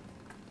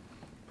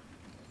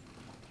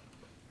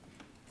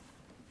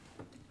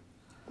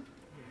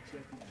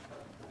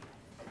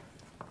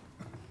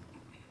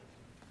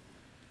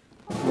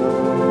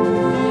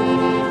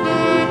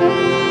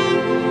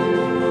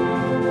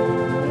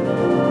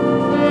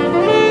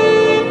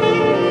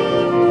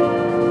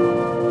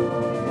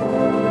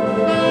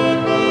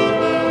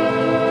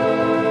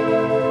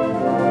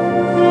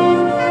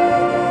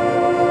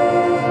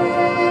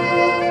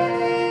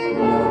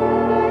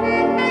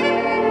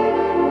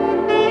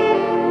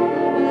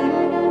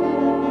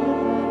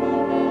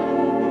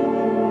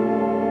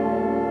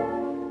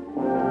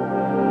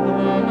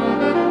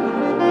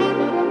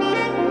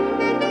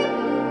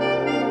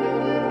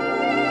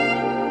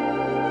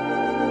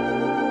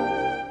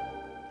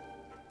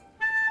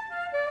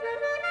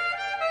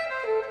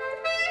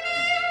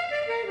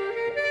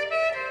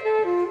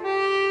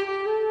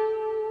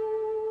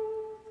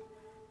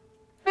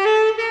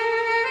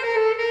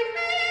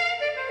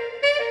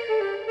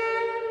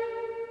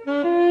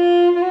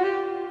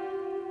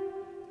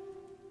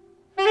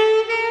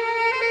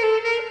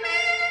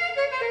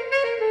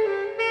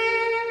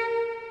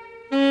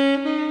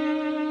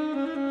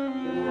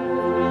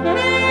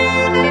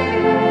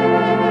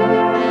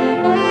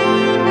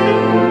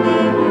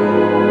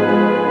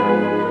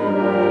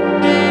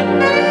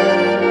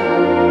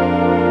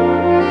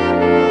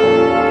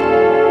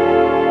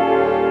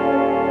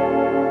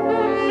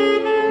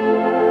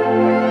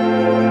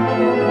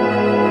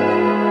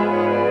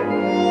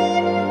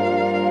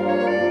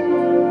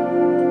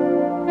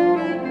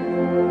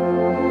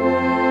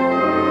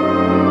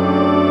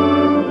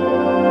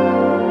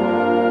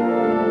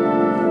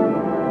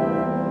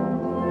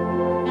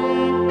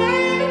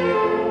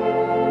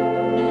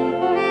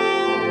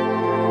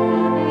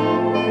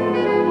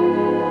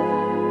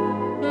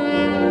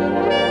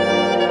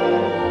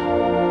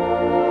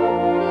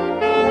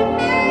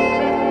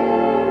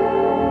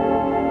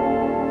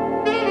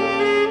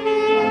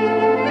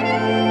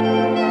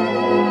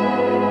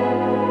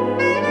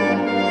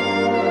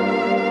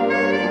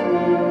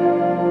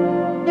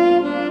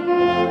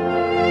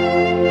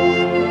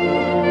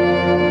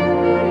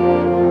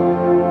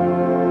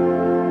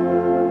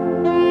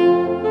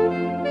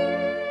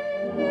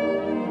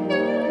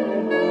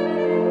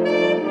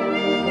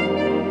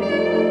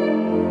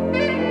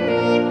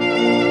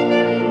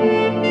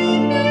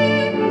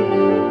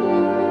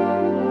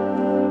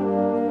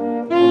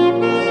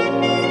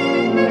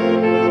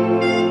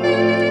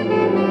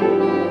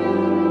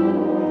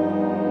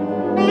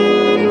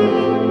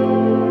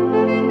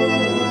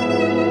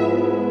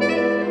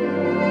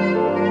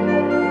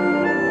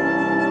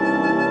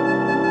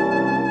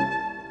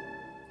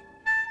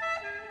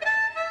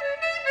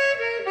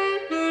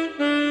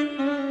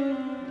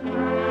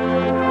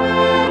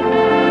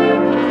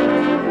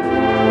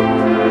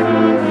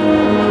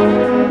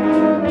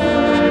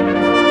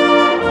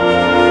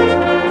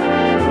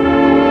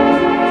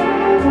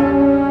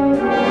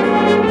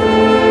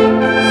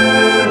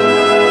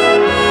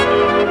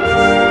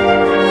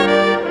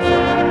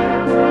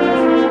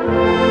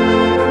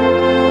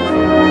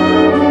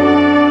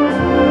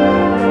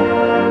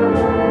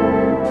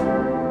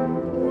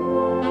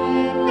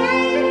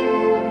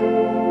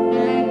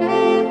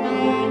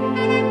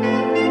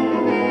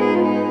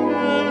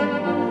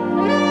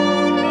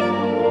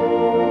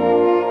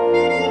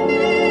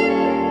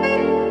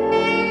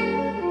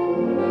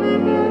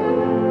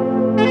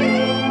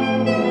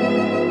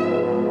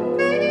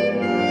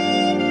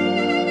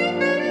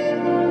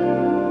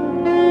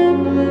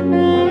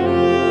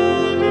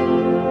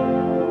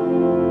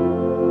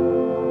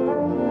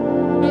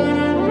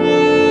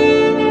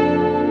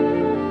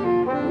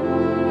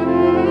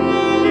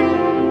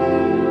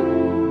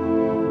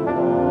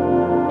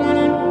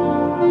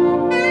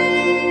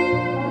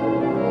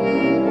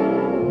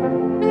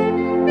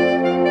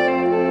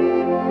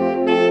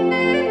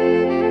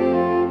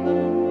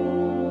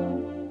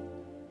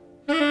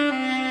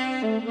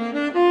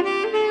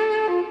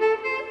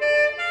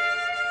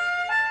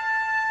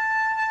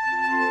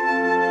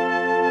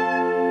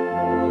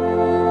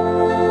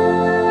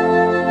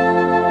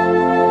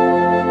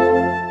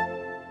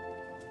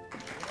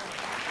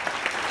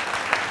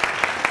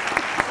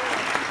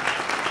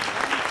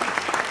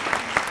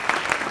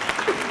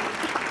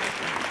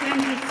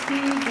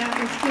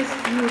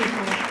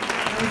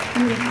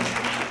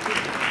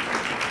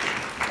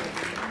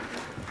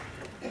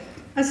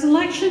 A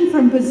selection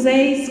from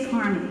Bizet's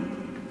Carmen.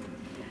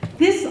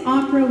 This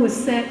opera was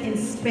set in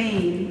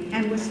Spain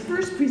and was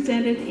first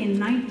presented in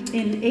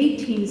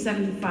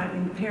 1875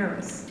 in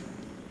Paris.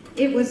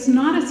 It was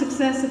not a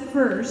success at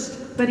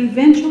first, but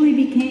eventually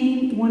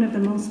became one of the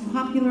most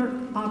popular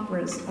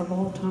operas of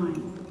all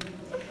time.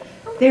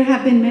 There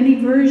have been many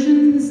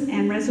versions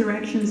and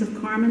resurrections of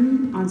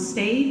Carmen on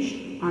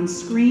stage, on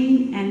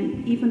screen,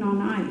 and even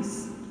on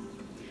ice.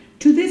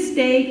 To this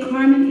day,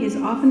 Carmen is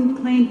often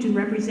claimed to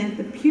represent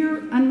the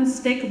pure,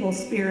 unmistakable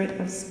spirit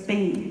of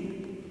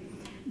Spain.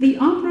 The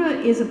opera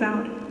is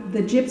about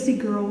the gypsy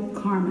girl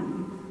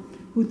Carmen,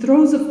 who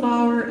throws a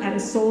flower at a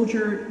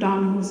soldier,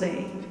 Don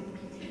Jose.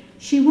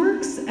 She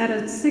works at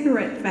a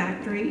cigarette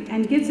factory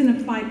and gets in a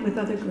fight with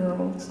other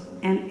girls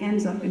and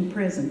ends up in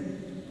prison.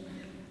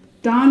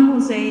 Don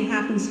Jose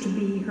happens to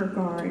be her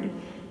guard,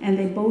 and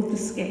they both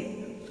escape.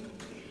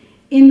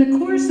 In the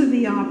course of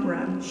the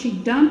opera, she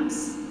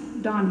dumps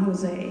Don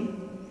Jose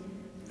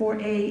for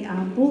a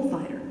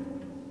bullfighter.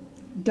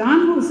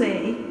 Don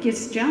Jose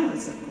gets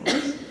jealous, of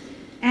course,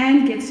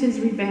 and gets his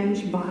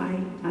revenge by,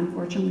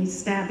 unfortunately,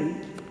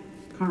 stabbing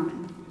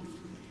Carmen.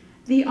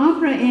 The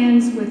opera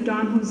ends with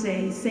Don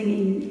Jose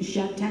singing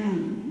Je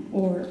t'aime,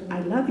 or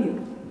I love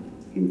you,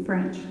 in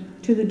French,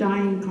 to the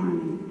dying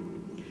Carmen.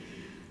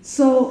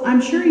 So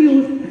I'm sure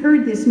you've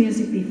heard this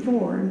music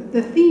before.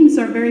 The themes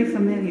are very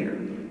familiar.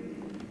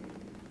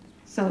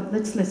 So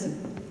let's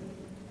listen.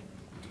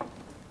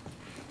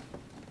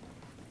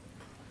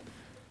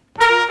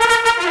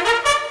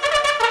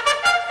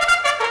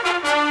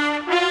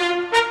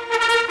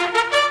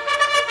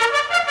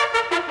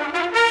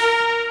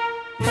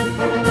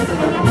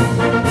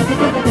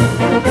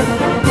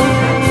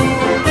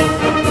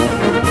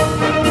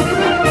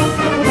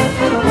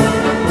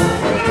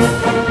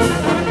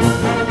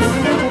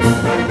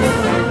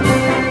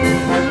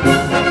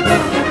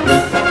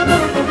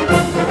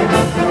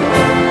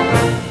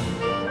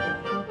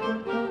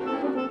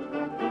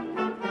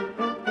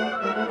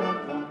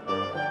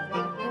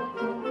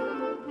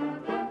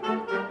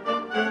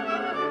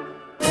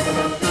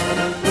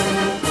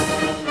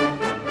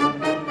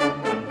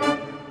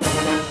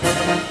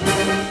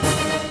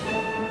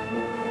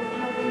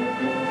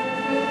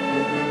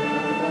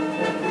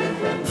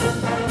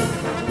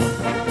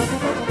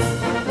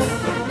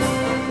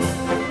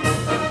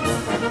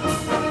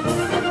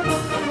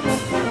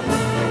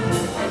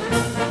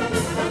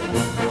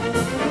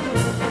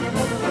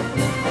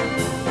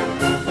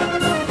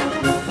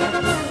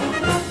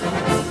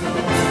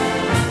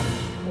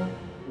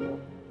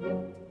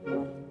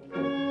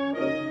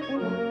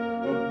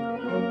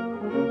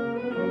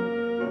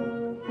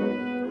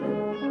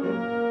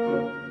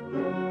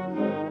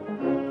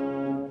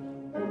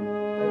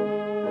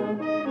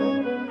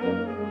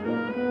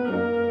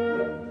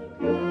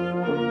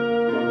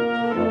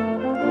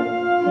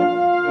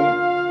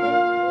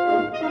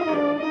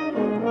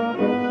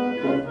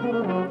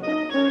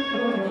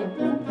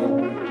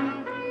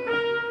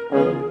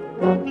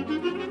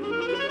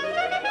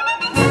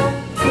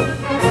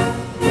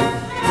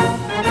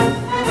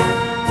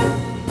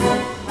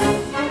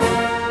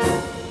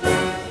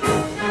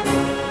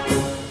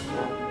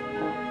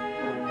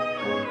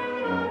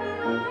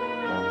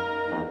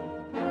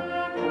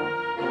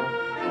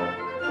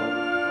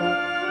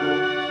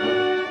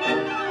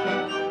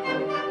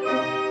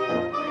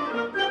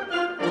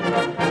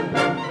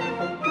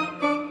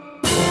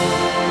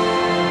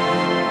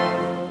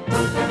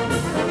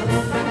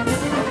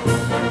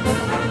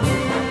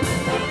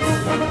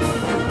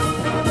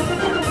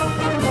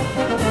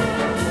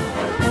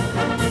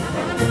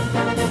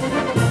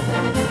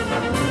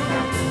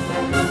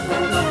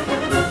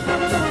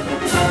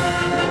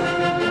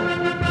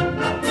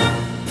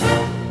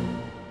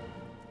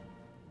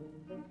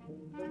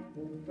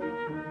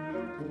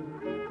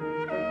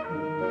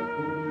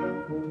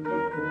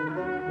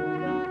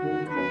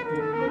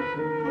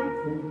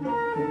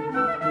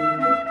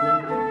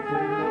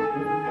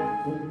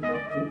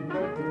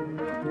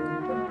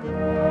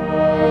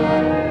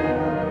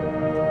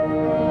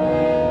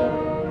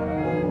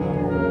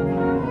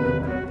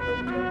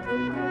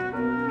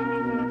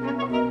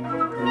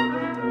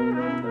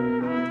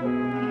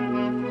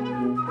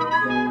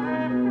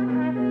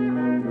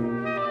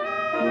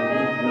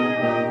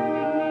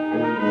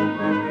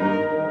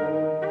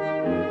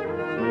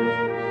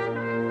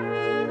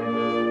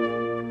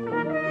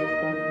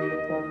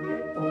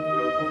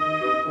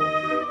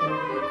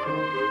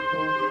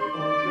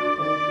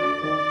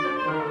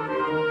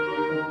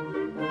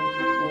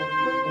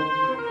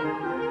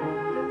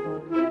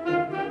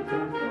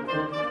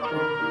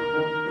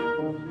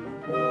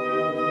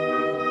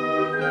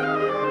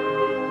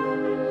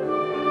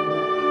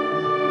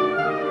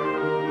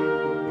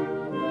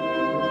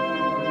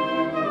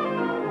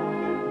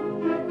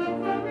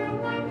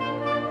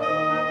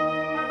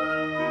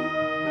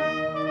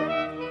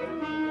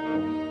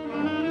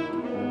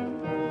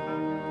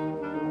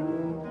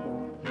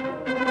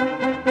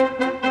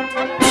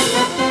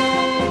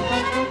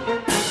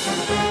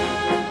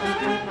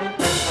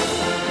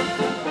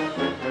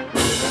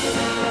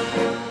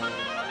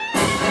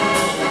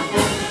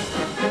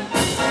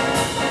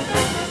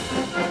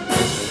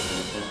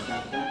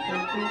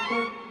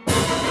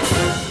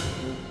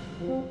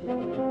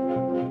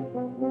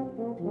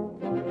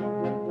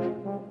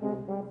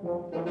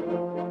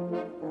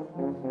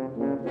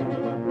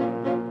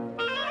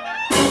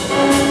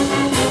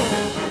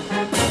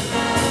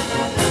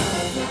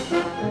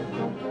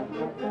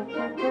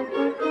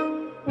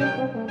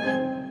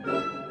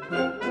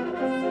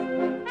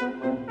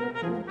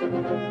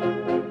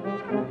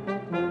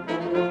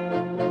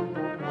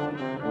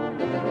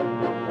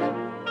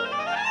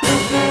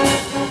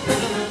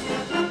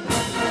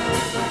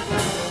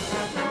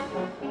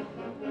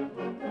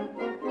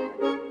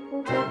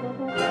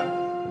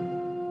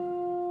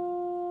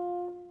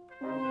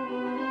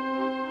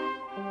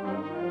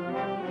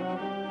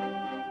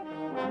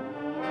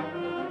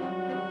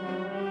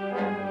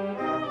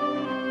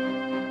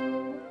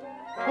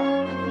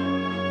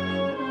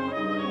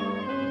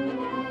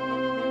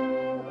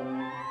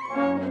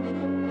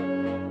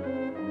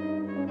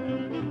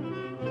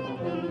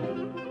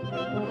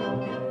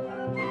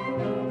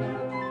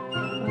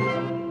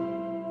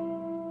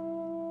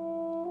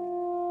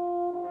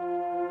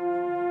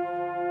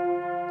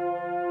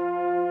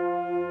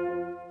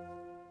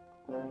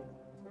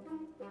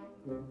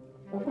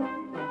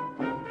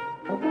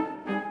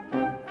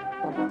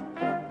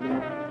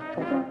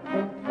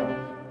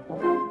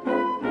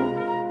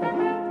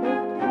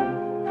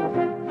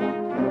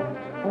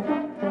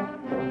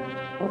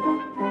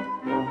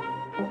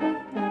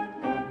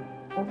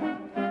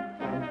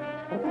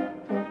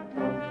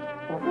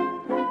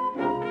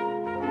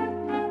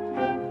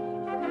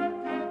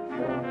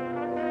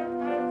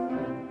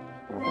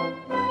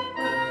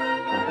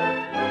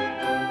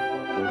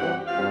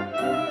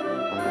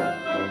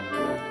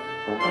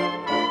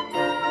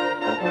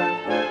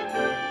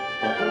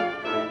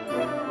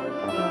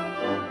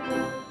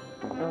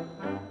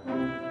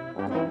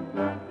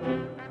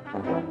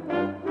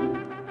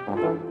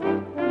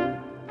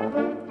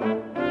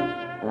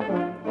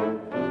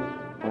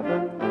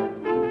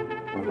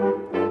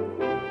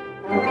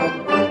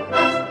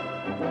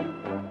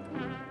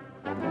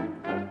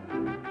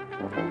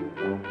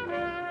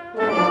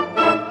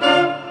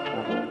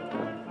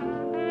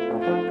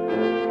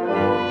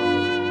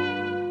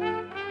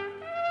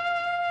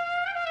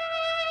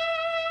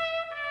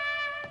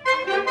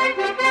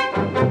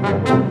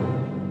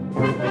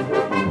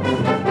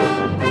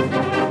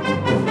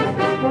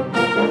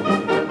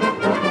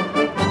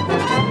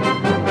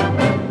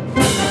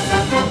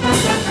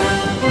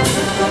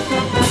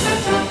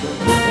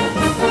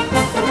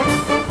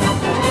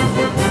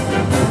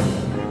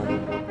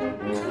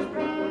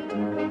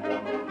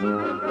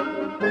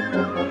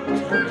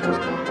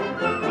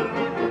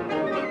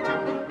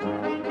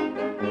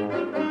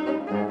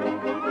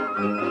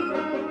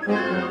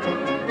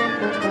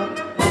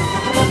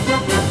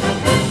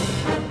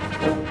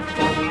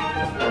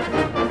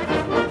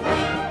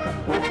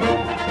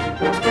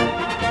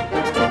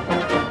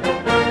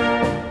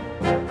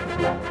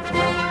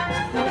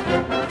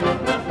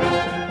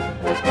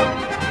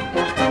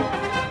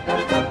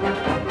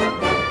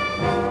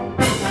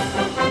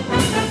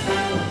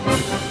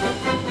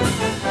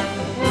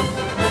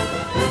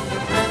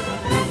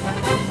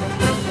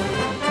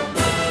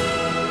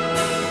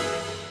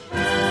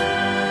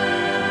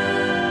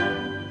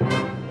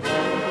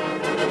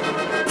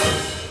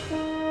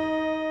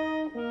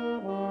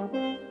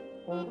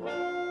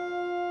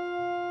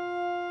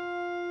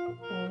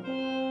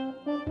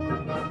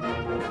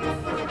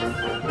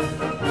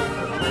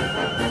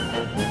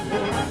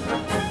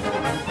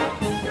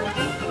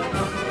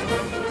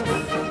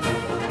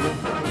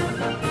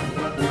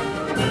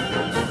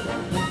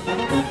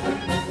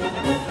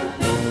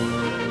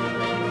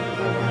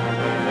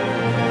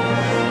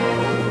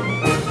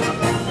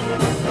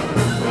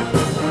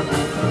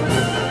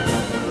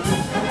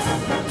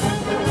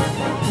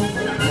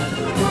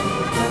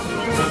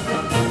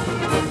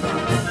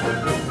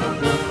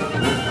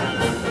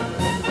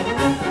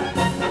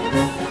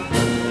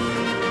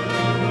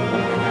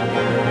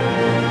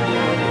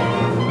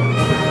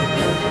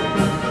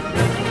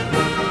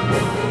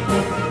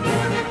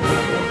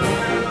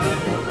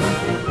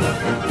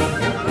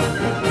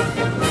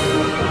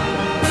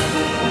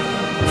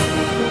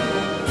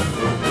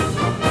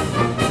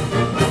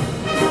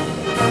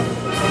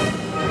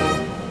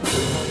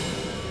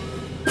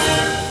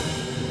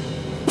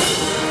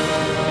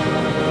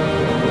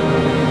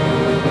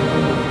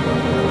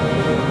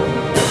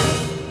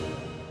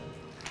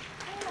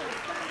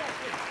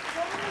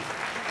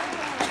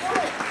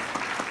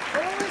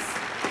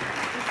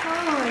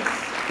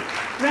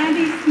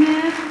 Randy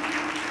Smith,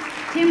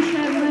 Tim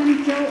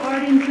Shevlin, Joe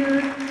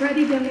Ardinger,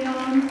 Freddie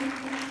DeLeon,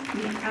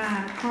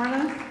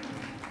 Carla.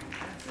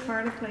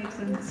 Carla played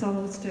some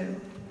solos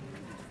too.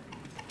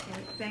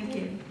 Thank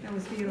you. That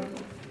was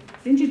beautiful.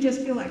 Didn't you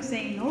just feel like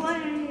saying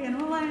 "Olay"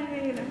 and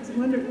 "Olay"? That was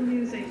wonderful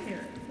music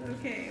here.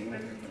 Okay,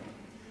 wonderful.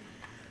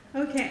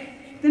 Okay,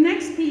 the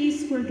next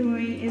piece we're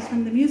doing is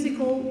from the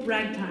musical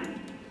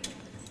Ragtime.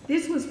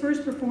 This was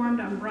first performed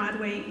on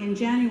Broadway in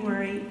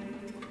January,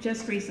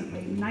 just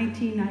recently,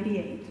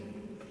 1998.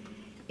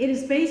 It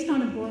is based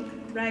on a book,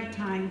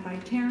 Ragtime, by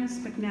Terrence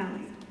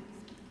McNally.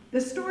 The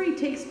story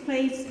takes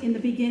place in the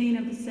beginning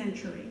of the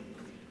century.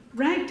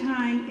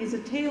 Ragtime is a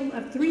tale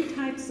of three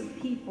types of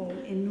people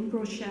in New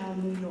Rochelle,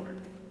 New York.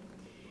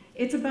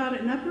 It's about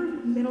an upper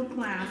middle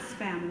class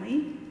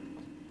family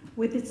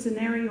with its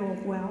scenario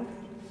of wealth,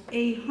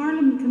 a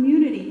Harlem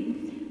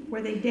community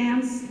where they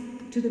dance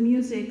to the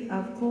music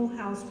of Cole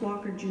House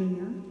Walker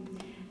Jr.,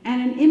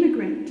 and an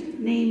immigrant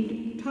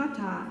named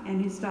Tata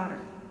and his daughter.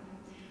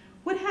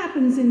 What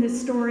happens in this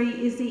story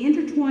is the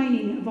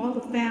intertwining of all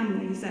the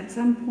families at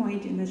some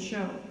point in the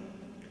show.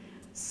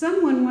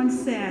 Someone once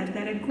said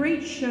that a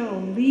great show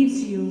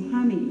leaves you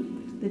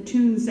humming the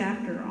tunes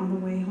after on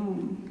the way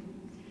home.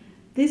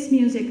 This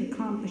music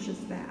accomplishes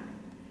that.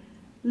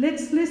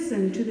 Let's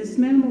listen to this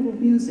memorable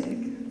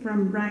music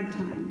from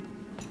Ragtime.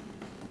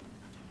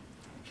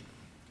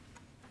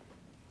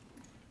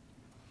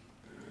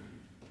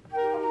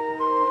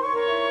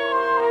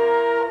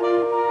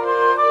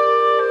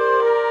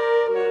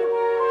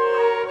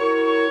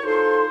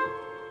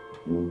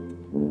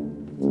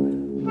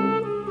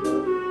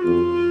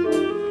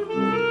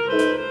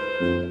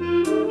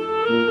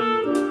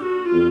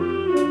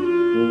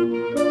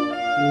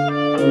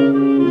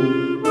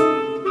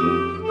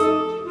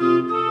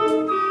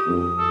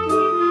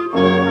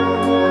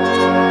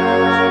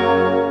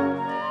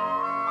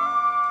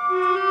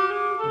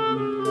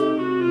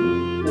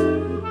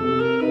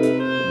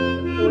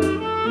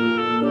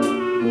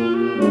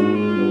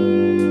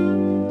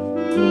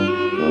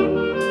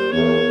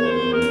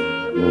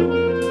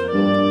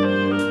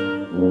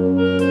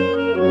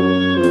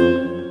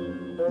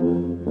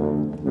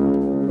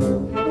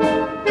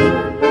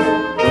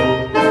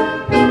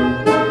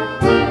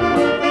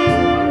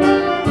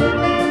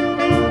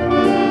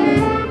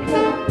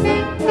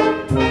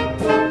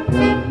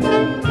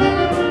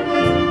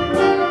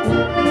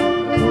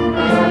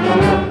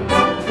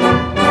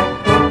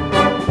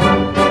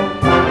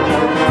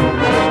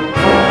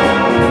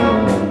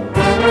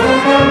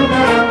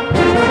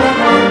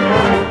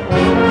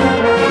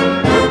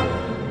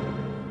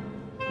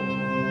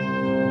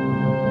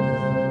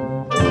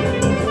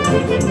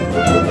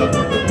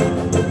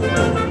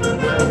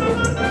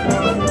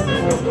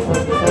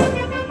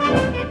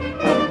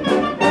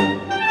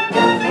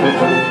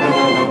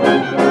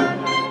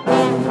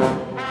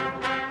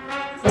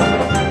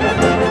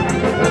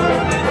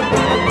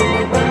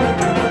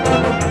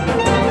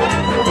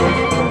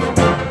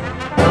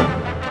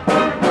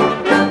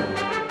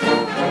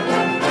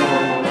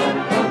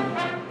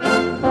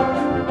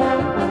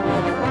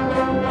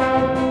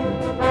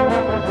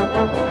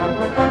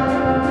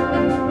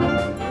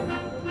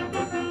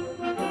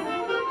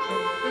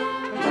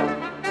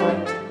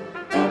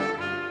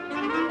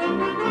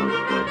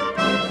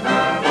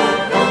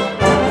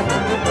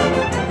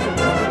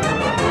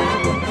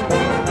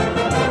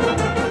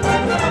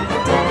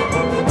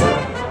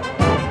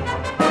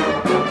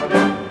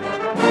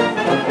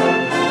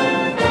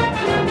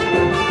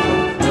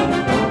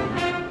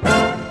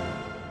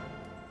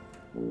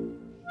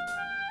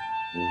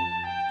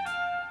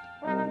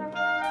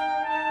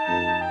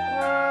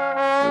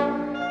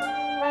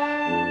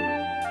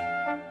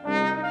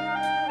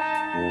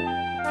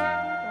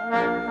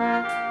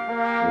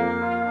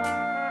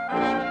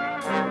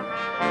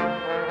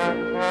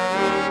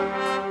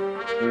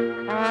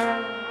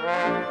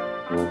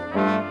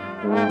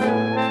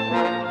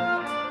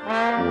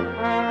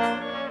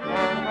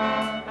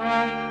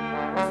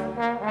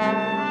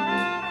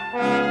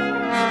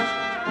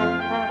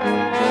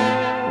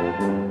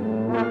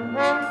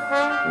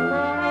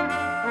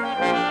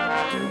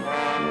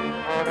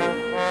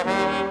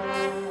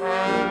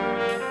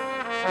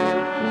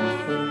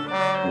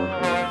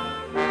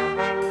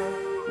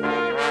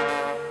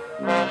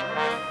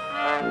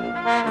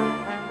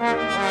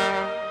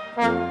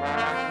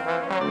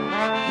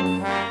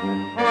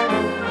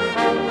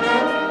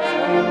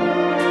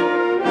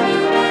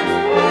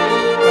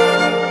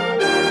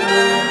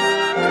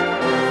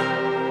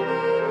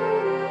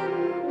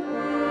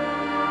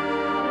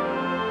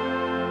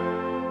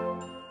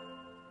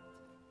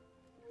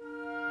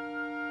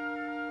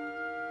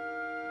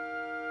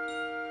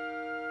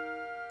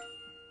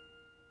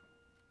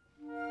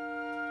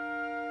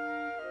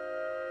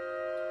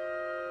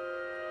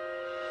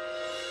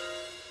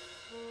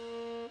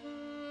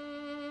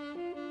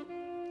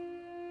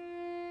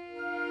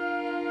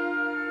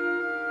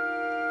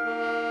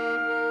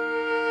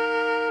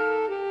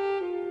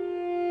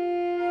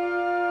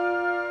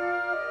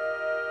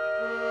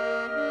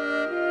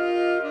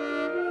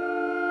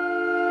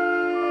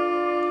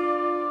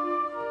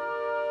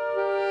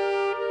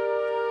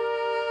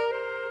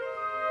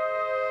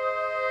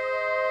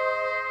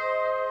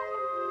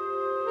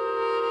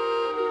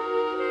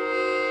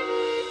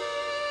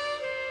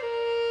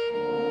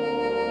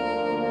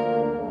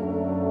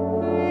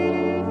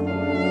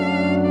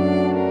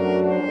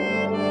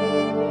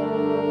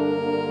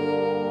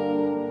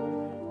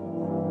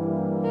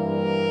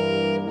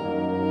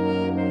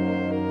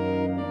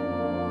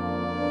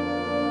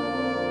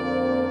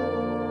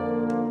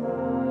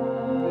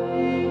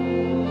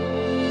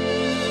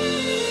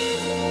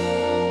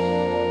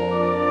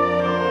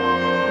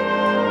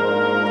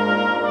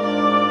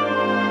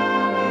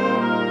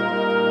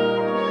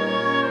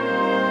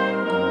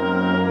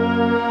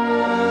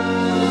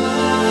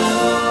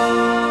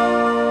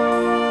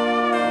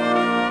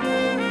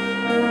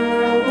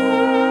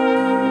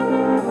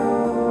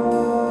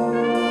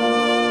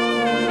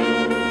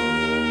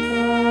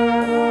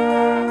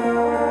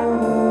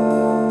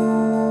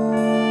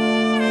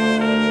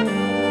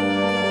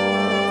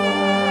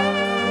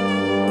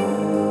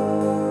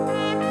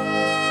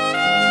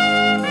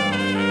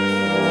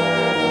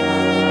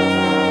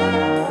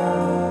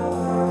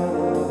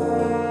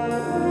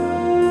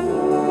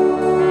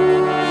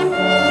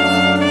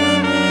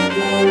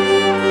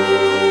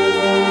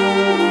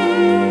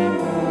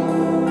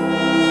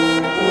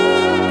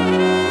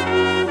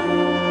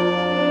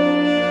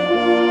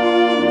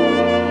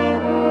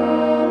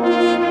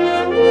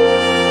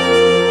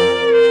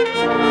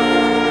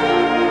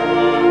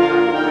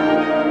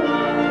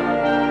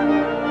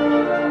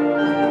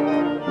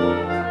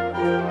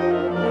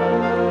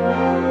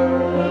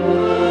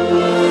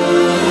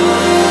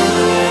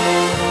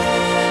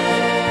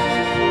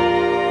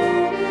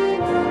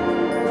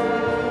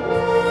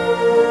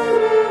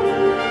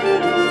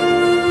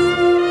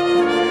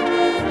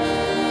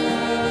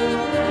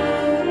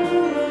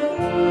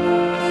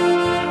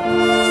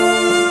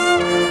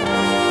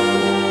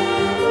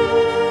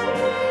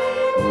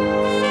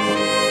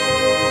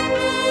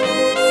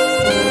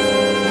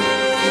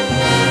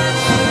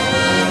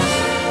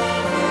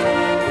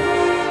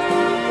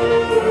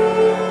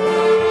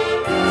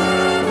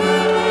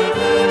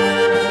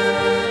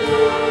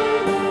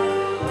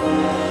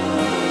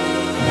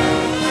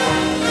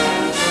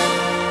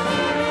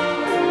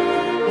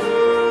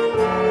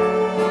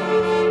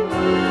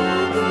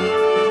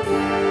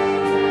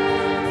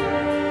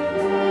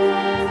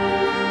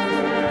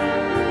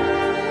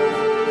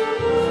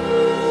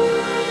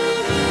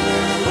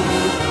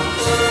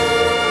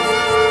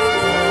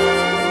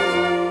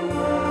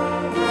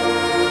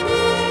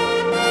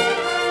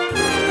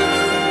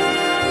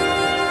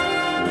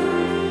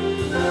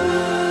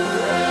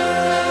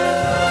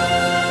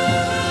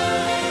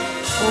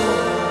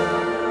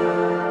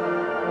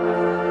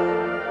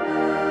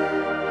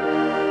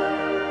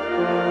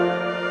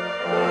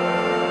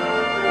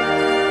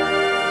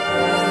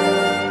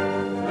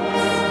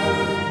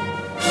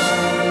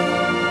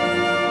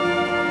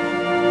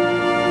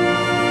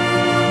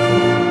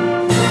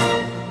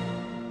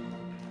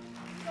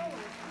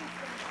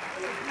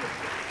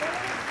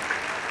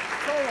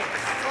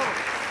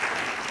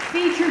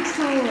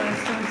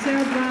 soloists are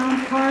Sarah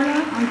Brown,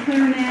 Carla on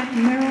clarinet,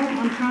 Merrill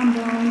on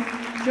trombone,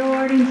 Joe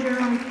Ardinger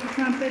on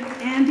trumpet,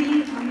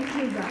 Andy on the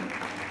tuba.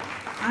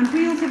 On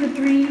Wheels of a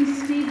Dream,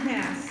 Steve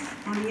Hess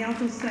on the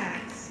alto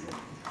sax.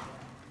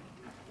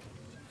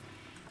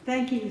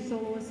 Thank you,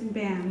 soloist and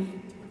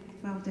band.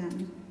 Well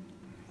done.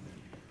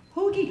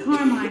 Hoagy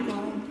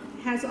Carmichael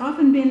has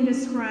often been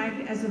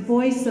described as the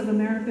voice of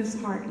America's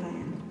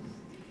heartland.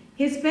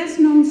 His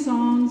best-known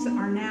songs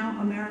are now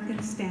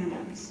American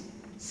standards.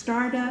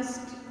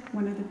 Stardust,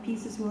 one of the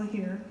pieces we'll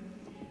hear,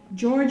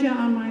 Georgia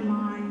on My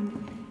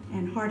Mind,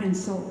 and Heart and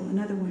Soul,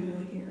 another one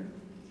we'll hear.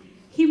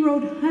 He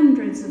wrote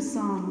hundreds of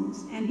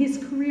songs, and his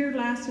career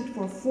lasted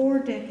for 4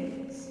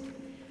 decades.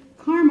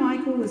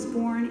 Carmichael was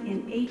born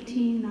in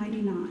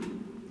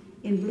 1899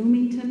 in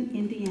Bloomington,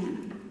 Indiana.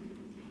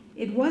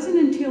 It wasn't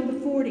until the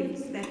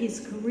 40s that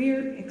his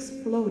career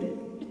exploded.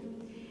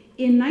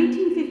 In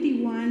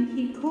 1951,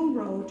 he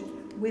co-wrote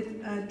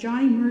with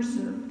Johnny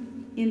Mercer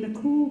in The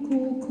Cool,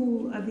 Cool,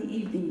 Cool of the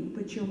Evening,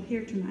 which you'll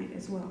hear tonight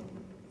as well.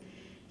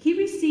 He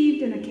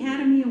received an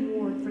Academy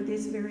Award for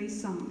this very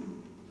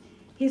song.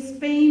 His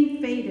fame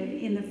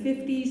faded in the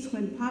 50s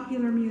when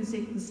popular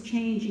music was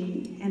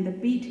changing and the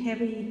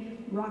beat-heavy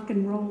rock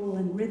and roll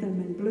and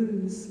rhythm and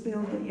blues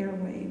filled the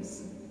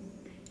airwaves.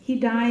 He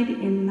died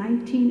in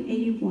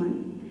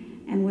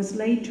 1981 and was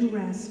laid to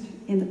rest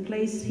in the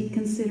place he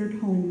considered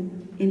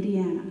home,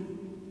 Indiana.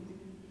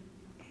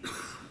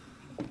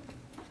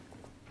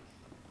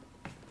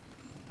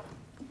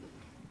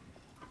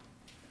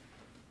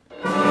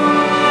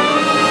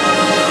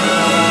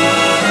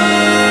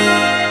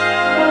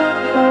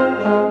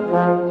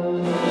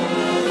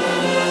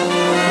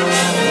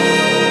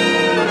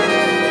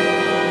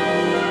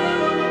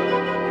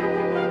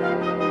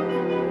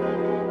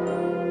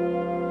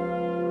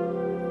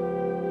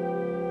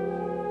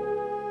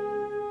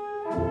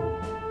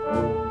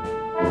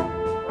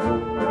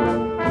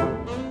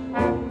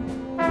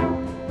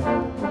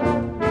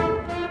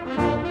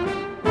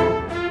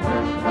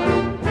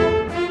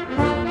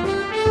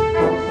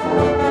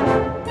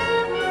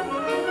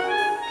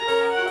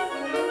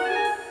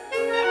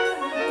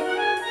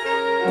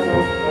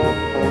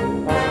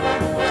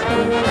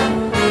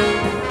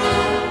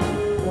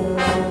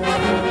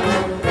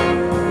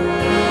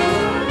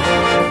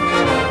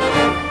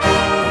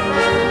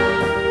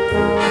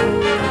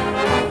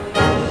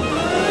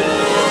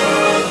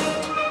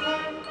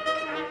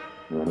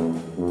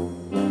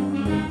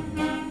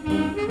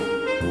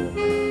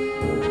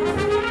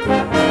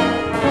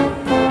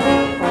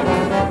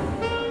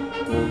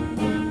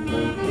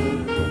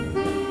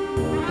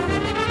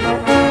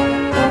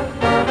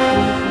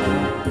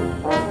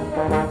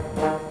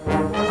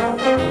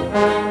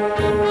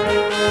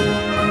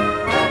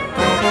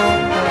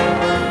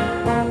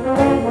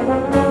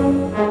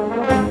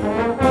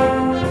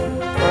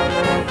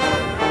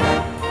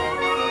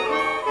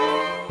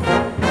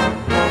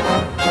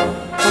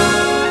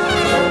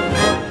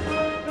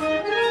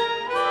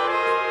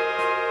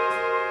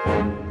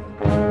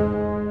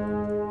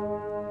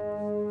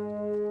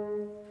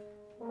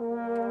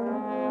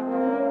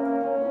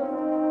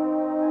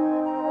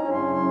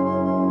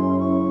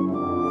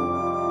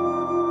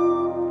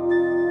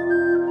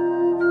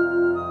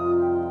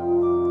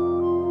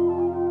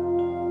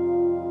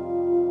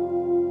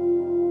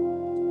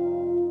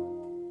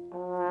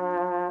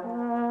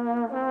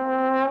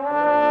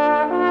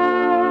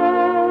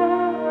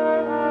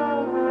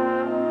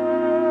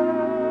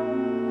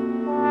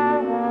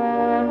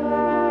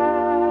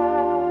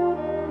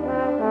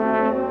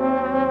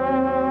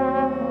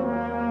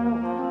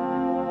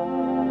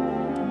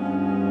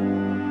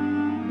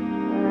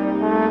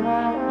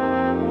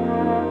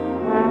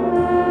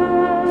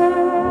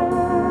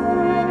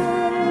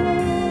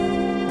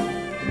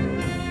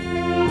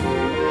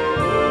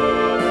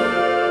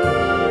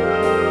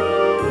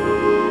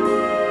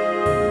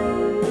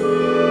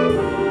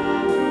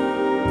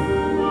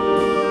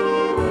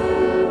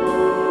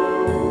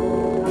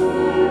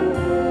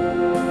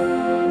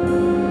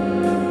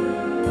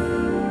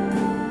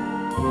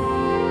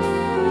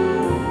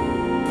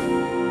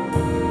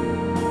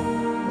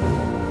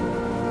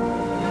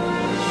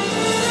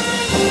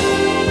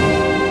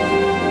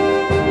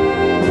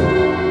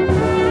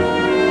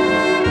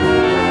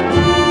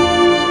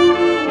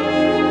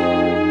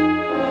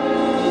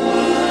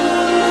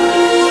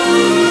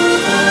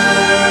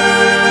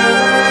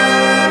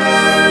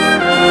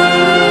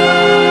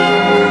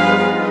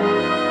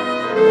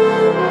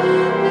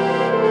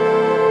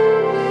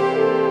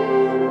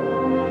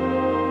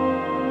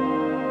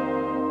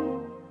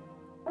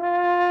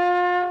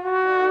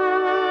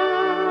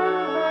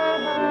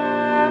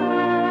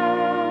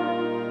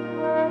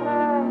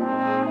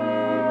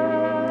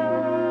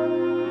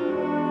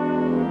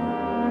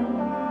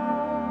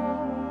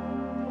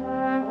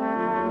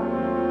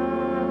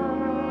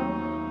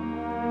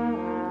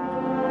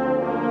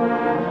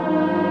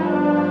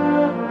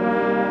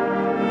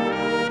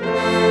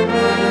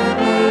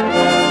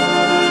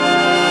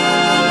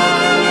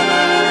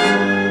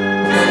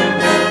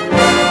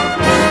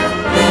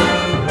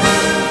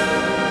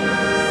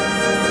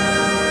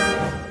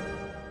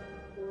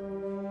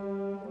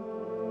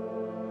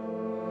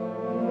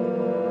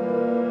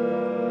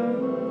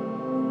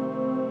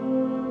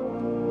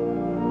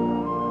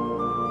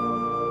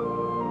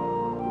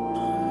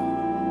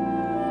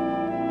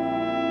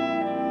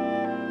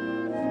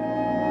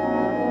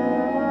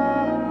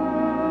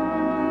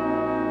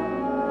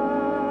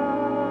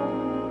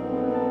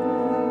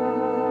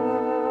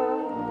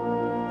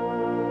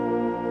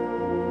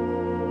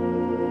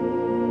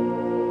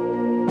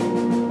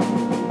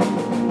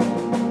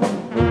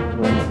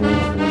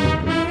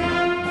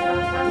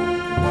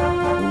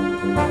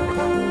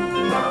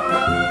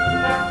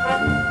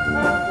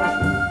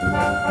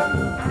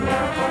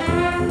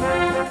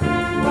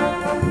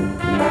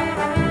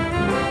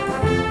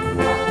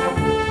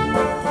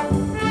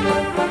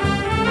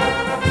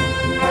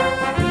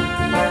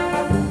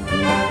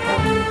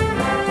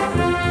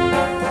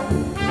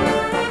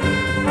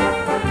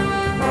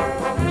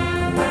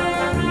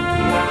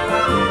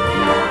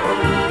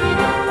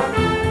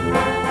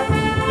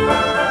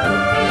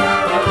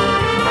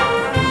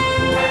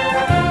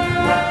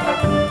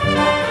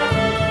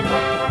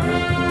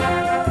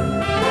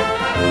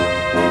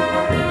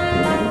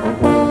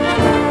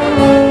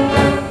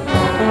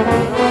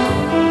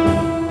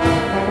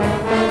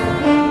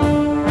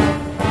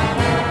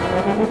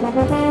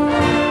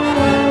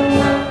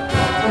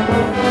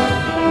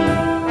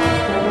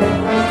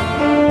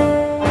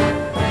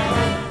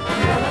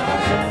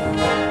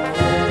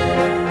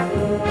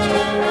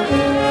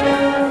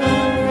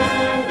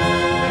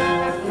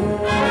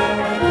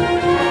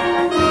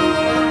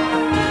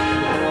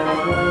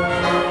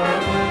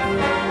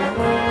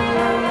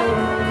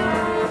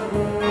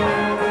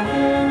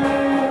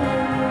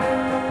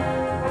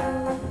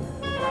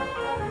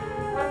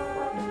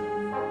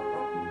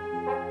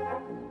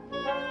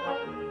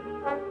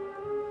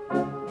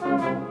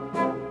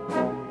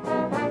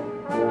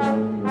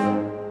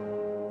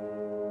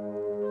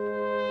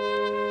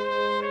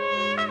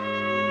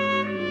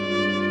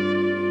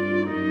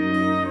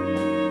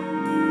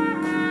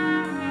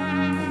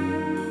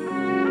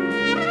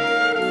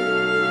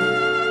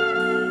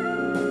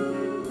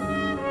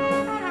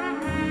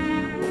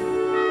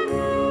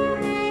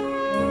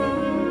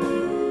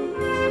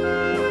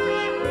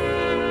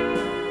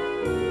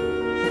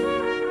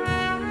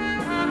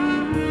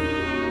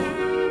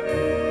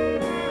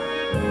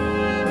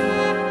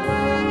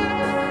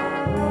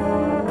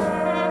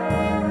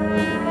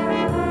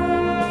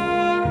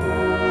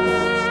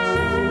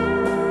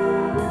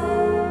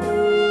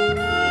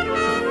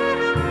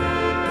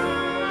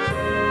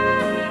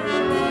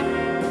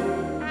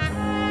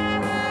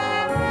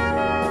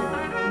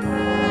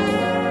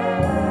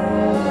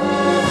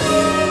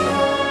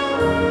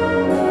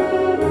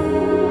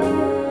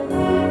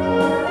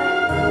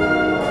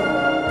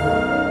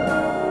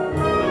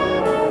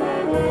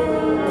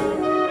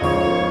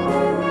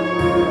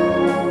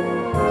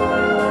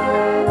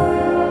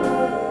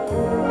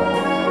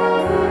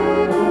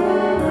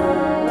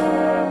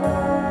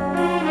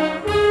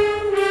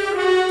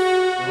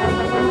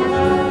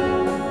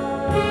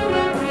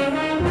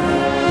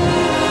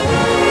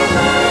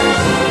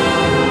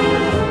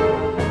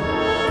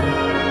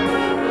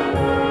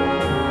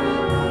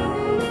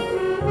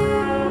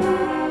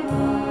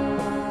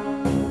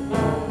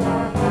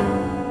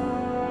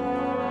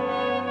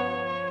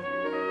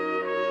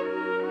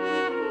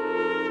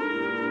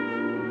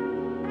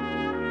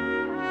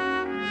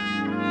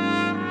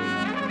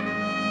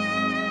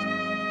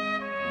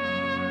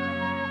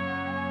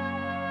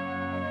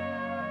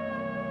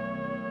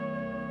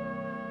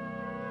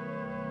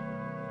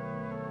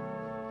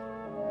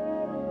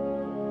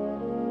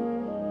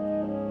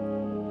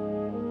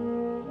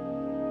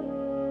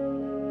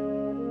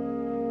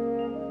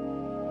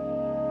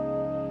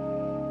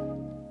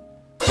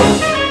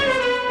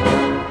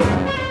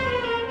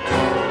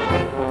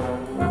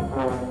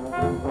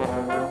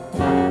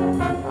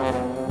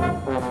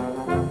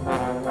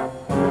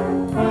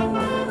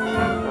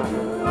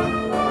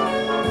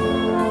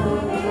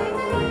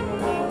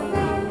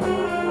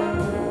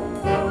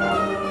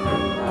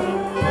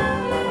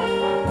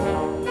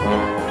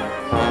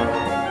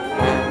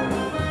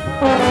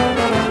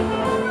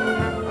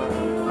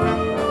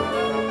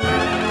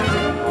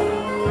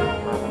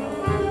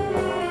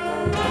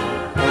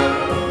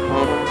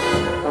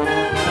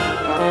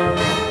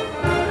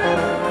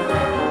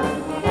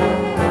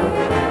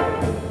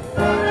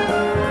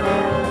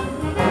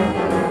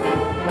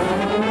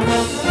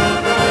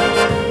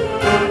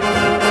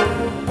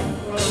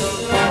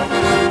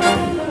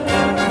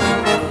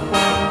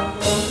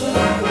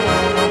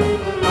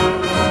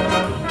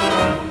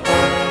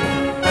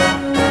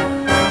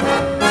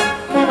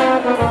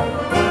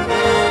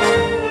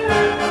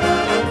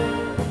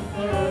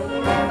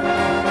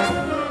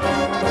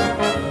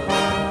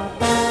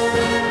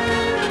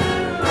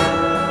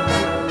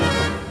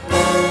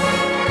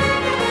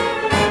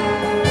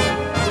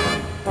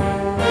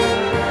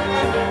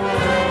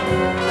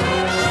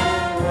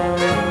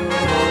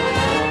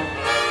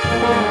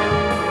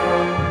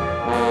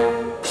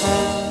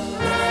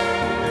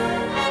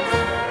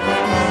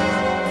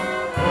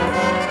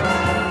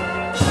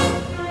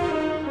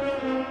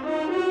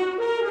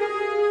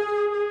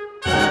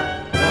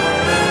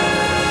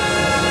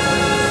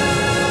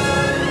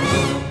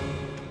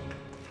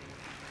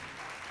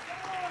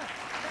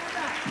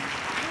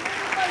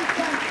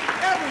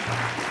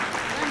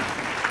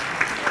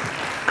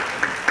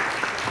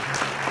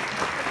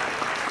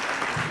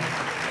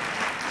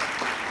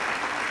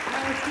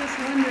 That's just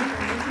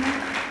wonderful, isn't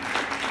it?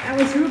 That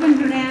was Ruben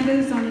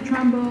Hernandez on the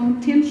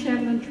trombone, Tim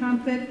Shevlin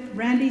trumpet,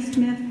 Randy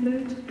Smith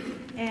flute,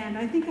 and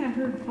I think I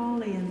heard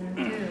Polly in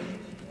there too.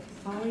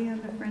 Polly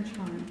on the French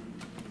horn.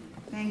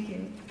 Thank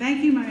you.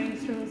 Thank you,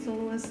 maestro,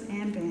 soloists,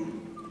 and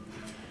band.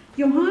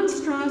 Johann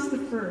Strauss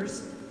I,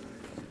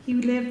 he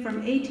lived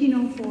from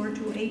 1804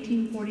 to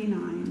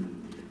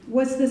 1849,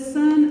 was the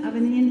son of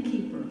an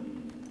innkeeper.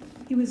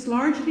 He was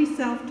largely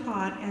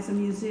self-taught as a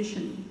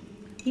musician.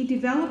 He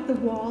developed the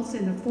waltz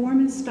in the form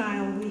and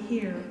style we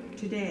hear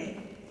today.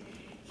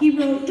 He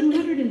wrote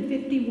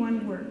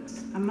 251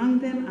 works, among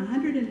them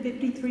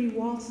 153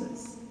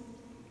 waltzes,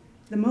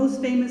 the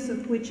most famous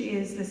of which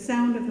is The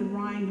Sound of the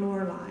Rhine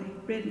Lorelei,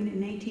 written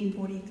in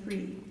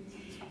 1843.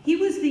 He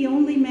was the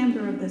only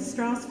member of the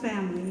Strauss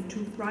family to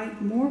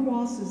write more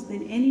waltzes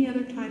than any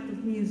other type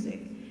of music,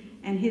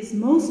 and his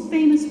most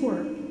famous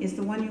work is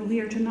the one you'll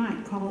hear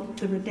tonight called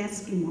the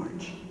Radetzky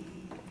March,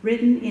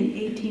 written in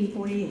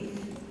 1848.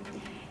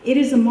 It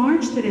is a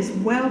march that is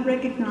well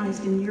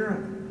recognized in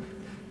Europe.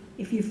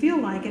 If you feel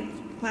like it,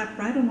 clap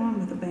right along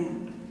with the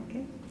band.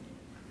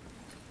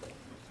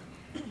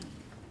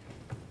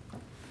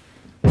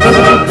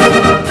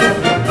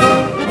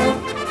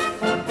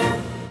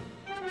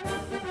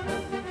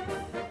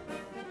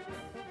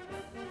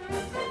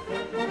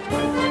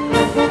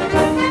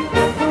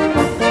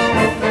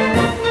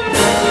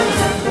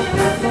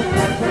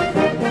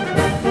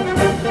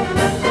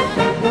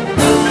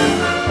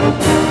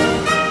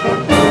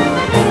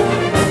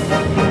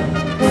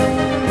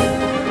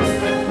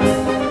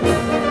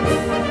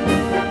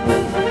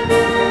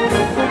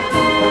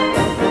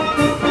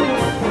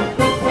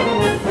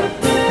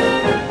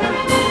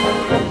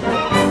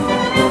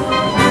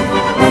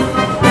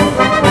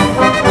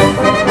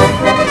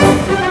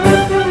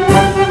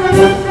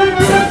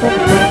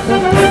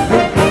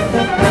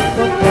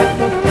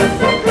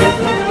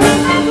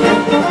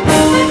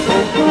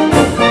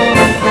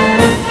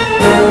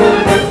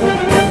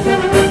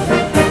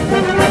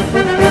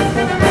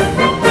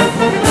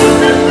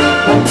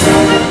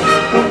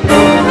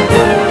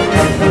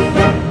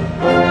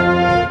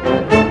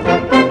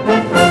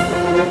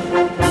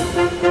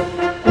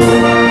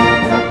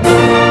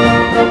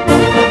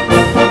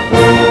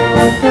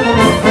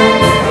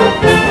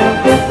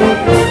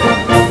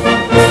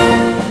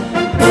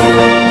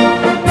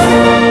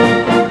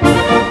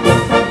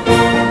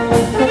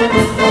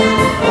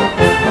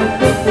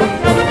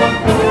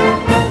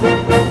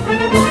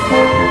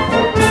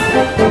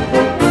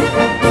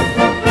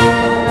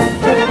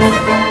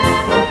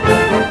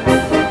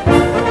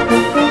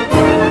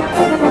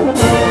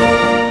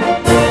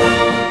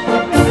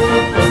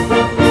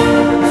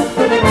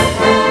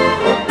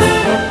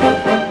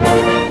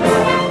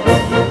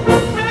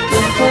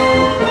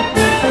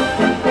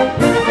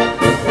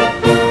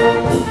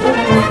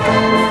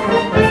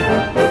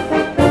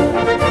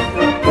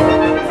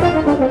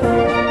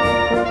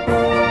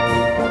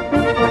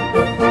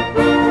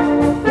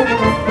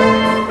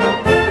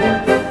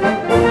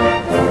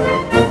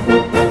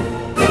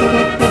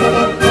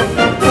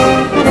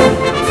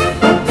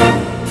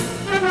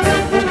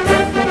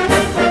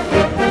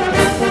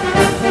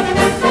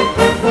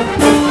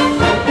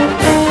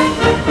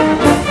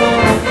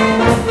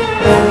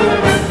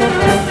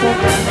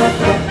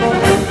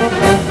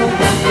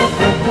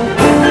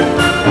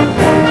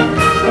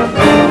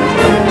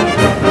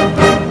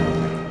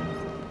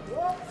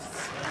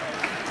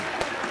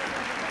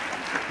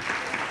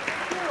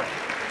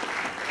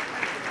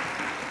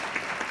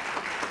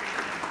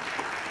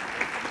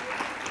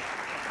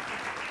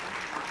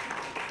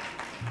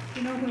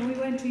 You know, when we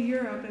went to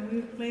Europe and we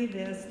would play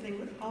this, they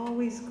would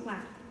always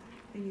clap.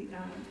 The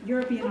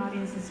European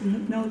audiences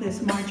know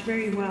this march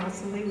very well,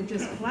 so they would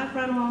just clap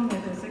right along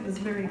with us. It was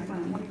very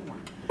fun.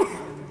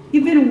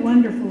 You've been a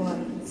wonderful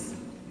audience.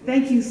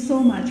 Thank you so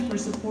much for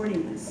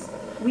supporting us.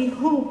 We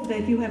hope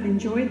that you have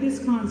enjoyed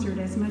this concert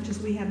as much as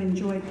we have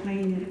enjoyed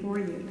playing it for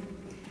you.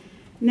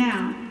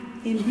 Now,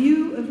 in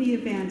view of the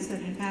events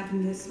that have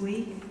happened this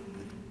week,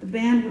 the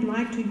band would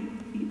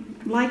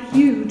like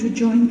you to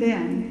join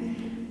them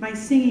by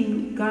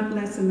singing God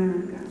Bless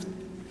America.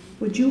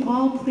 Would you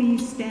all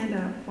please stand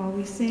up while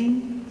we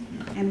sing?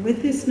 And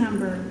with this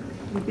number,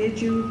 we bid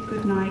you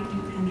good night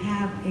and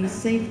have a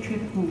safe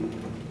trip home.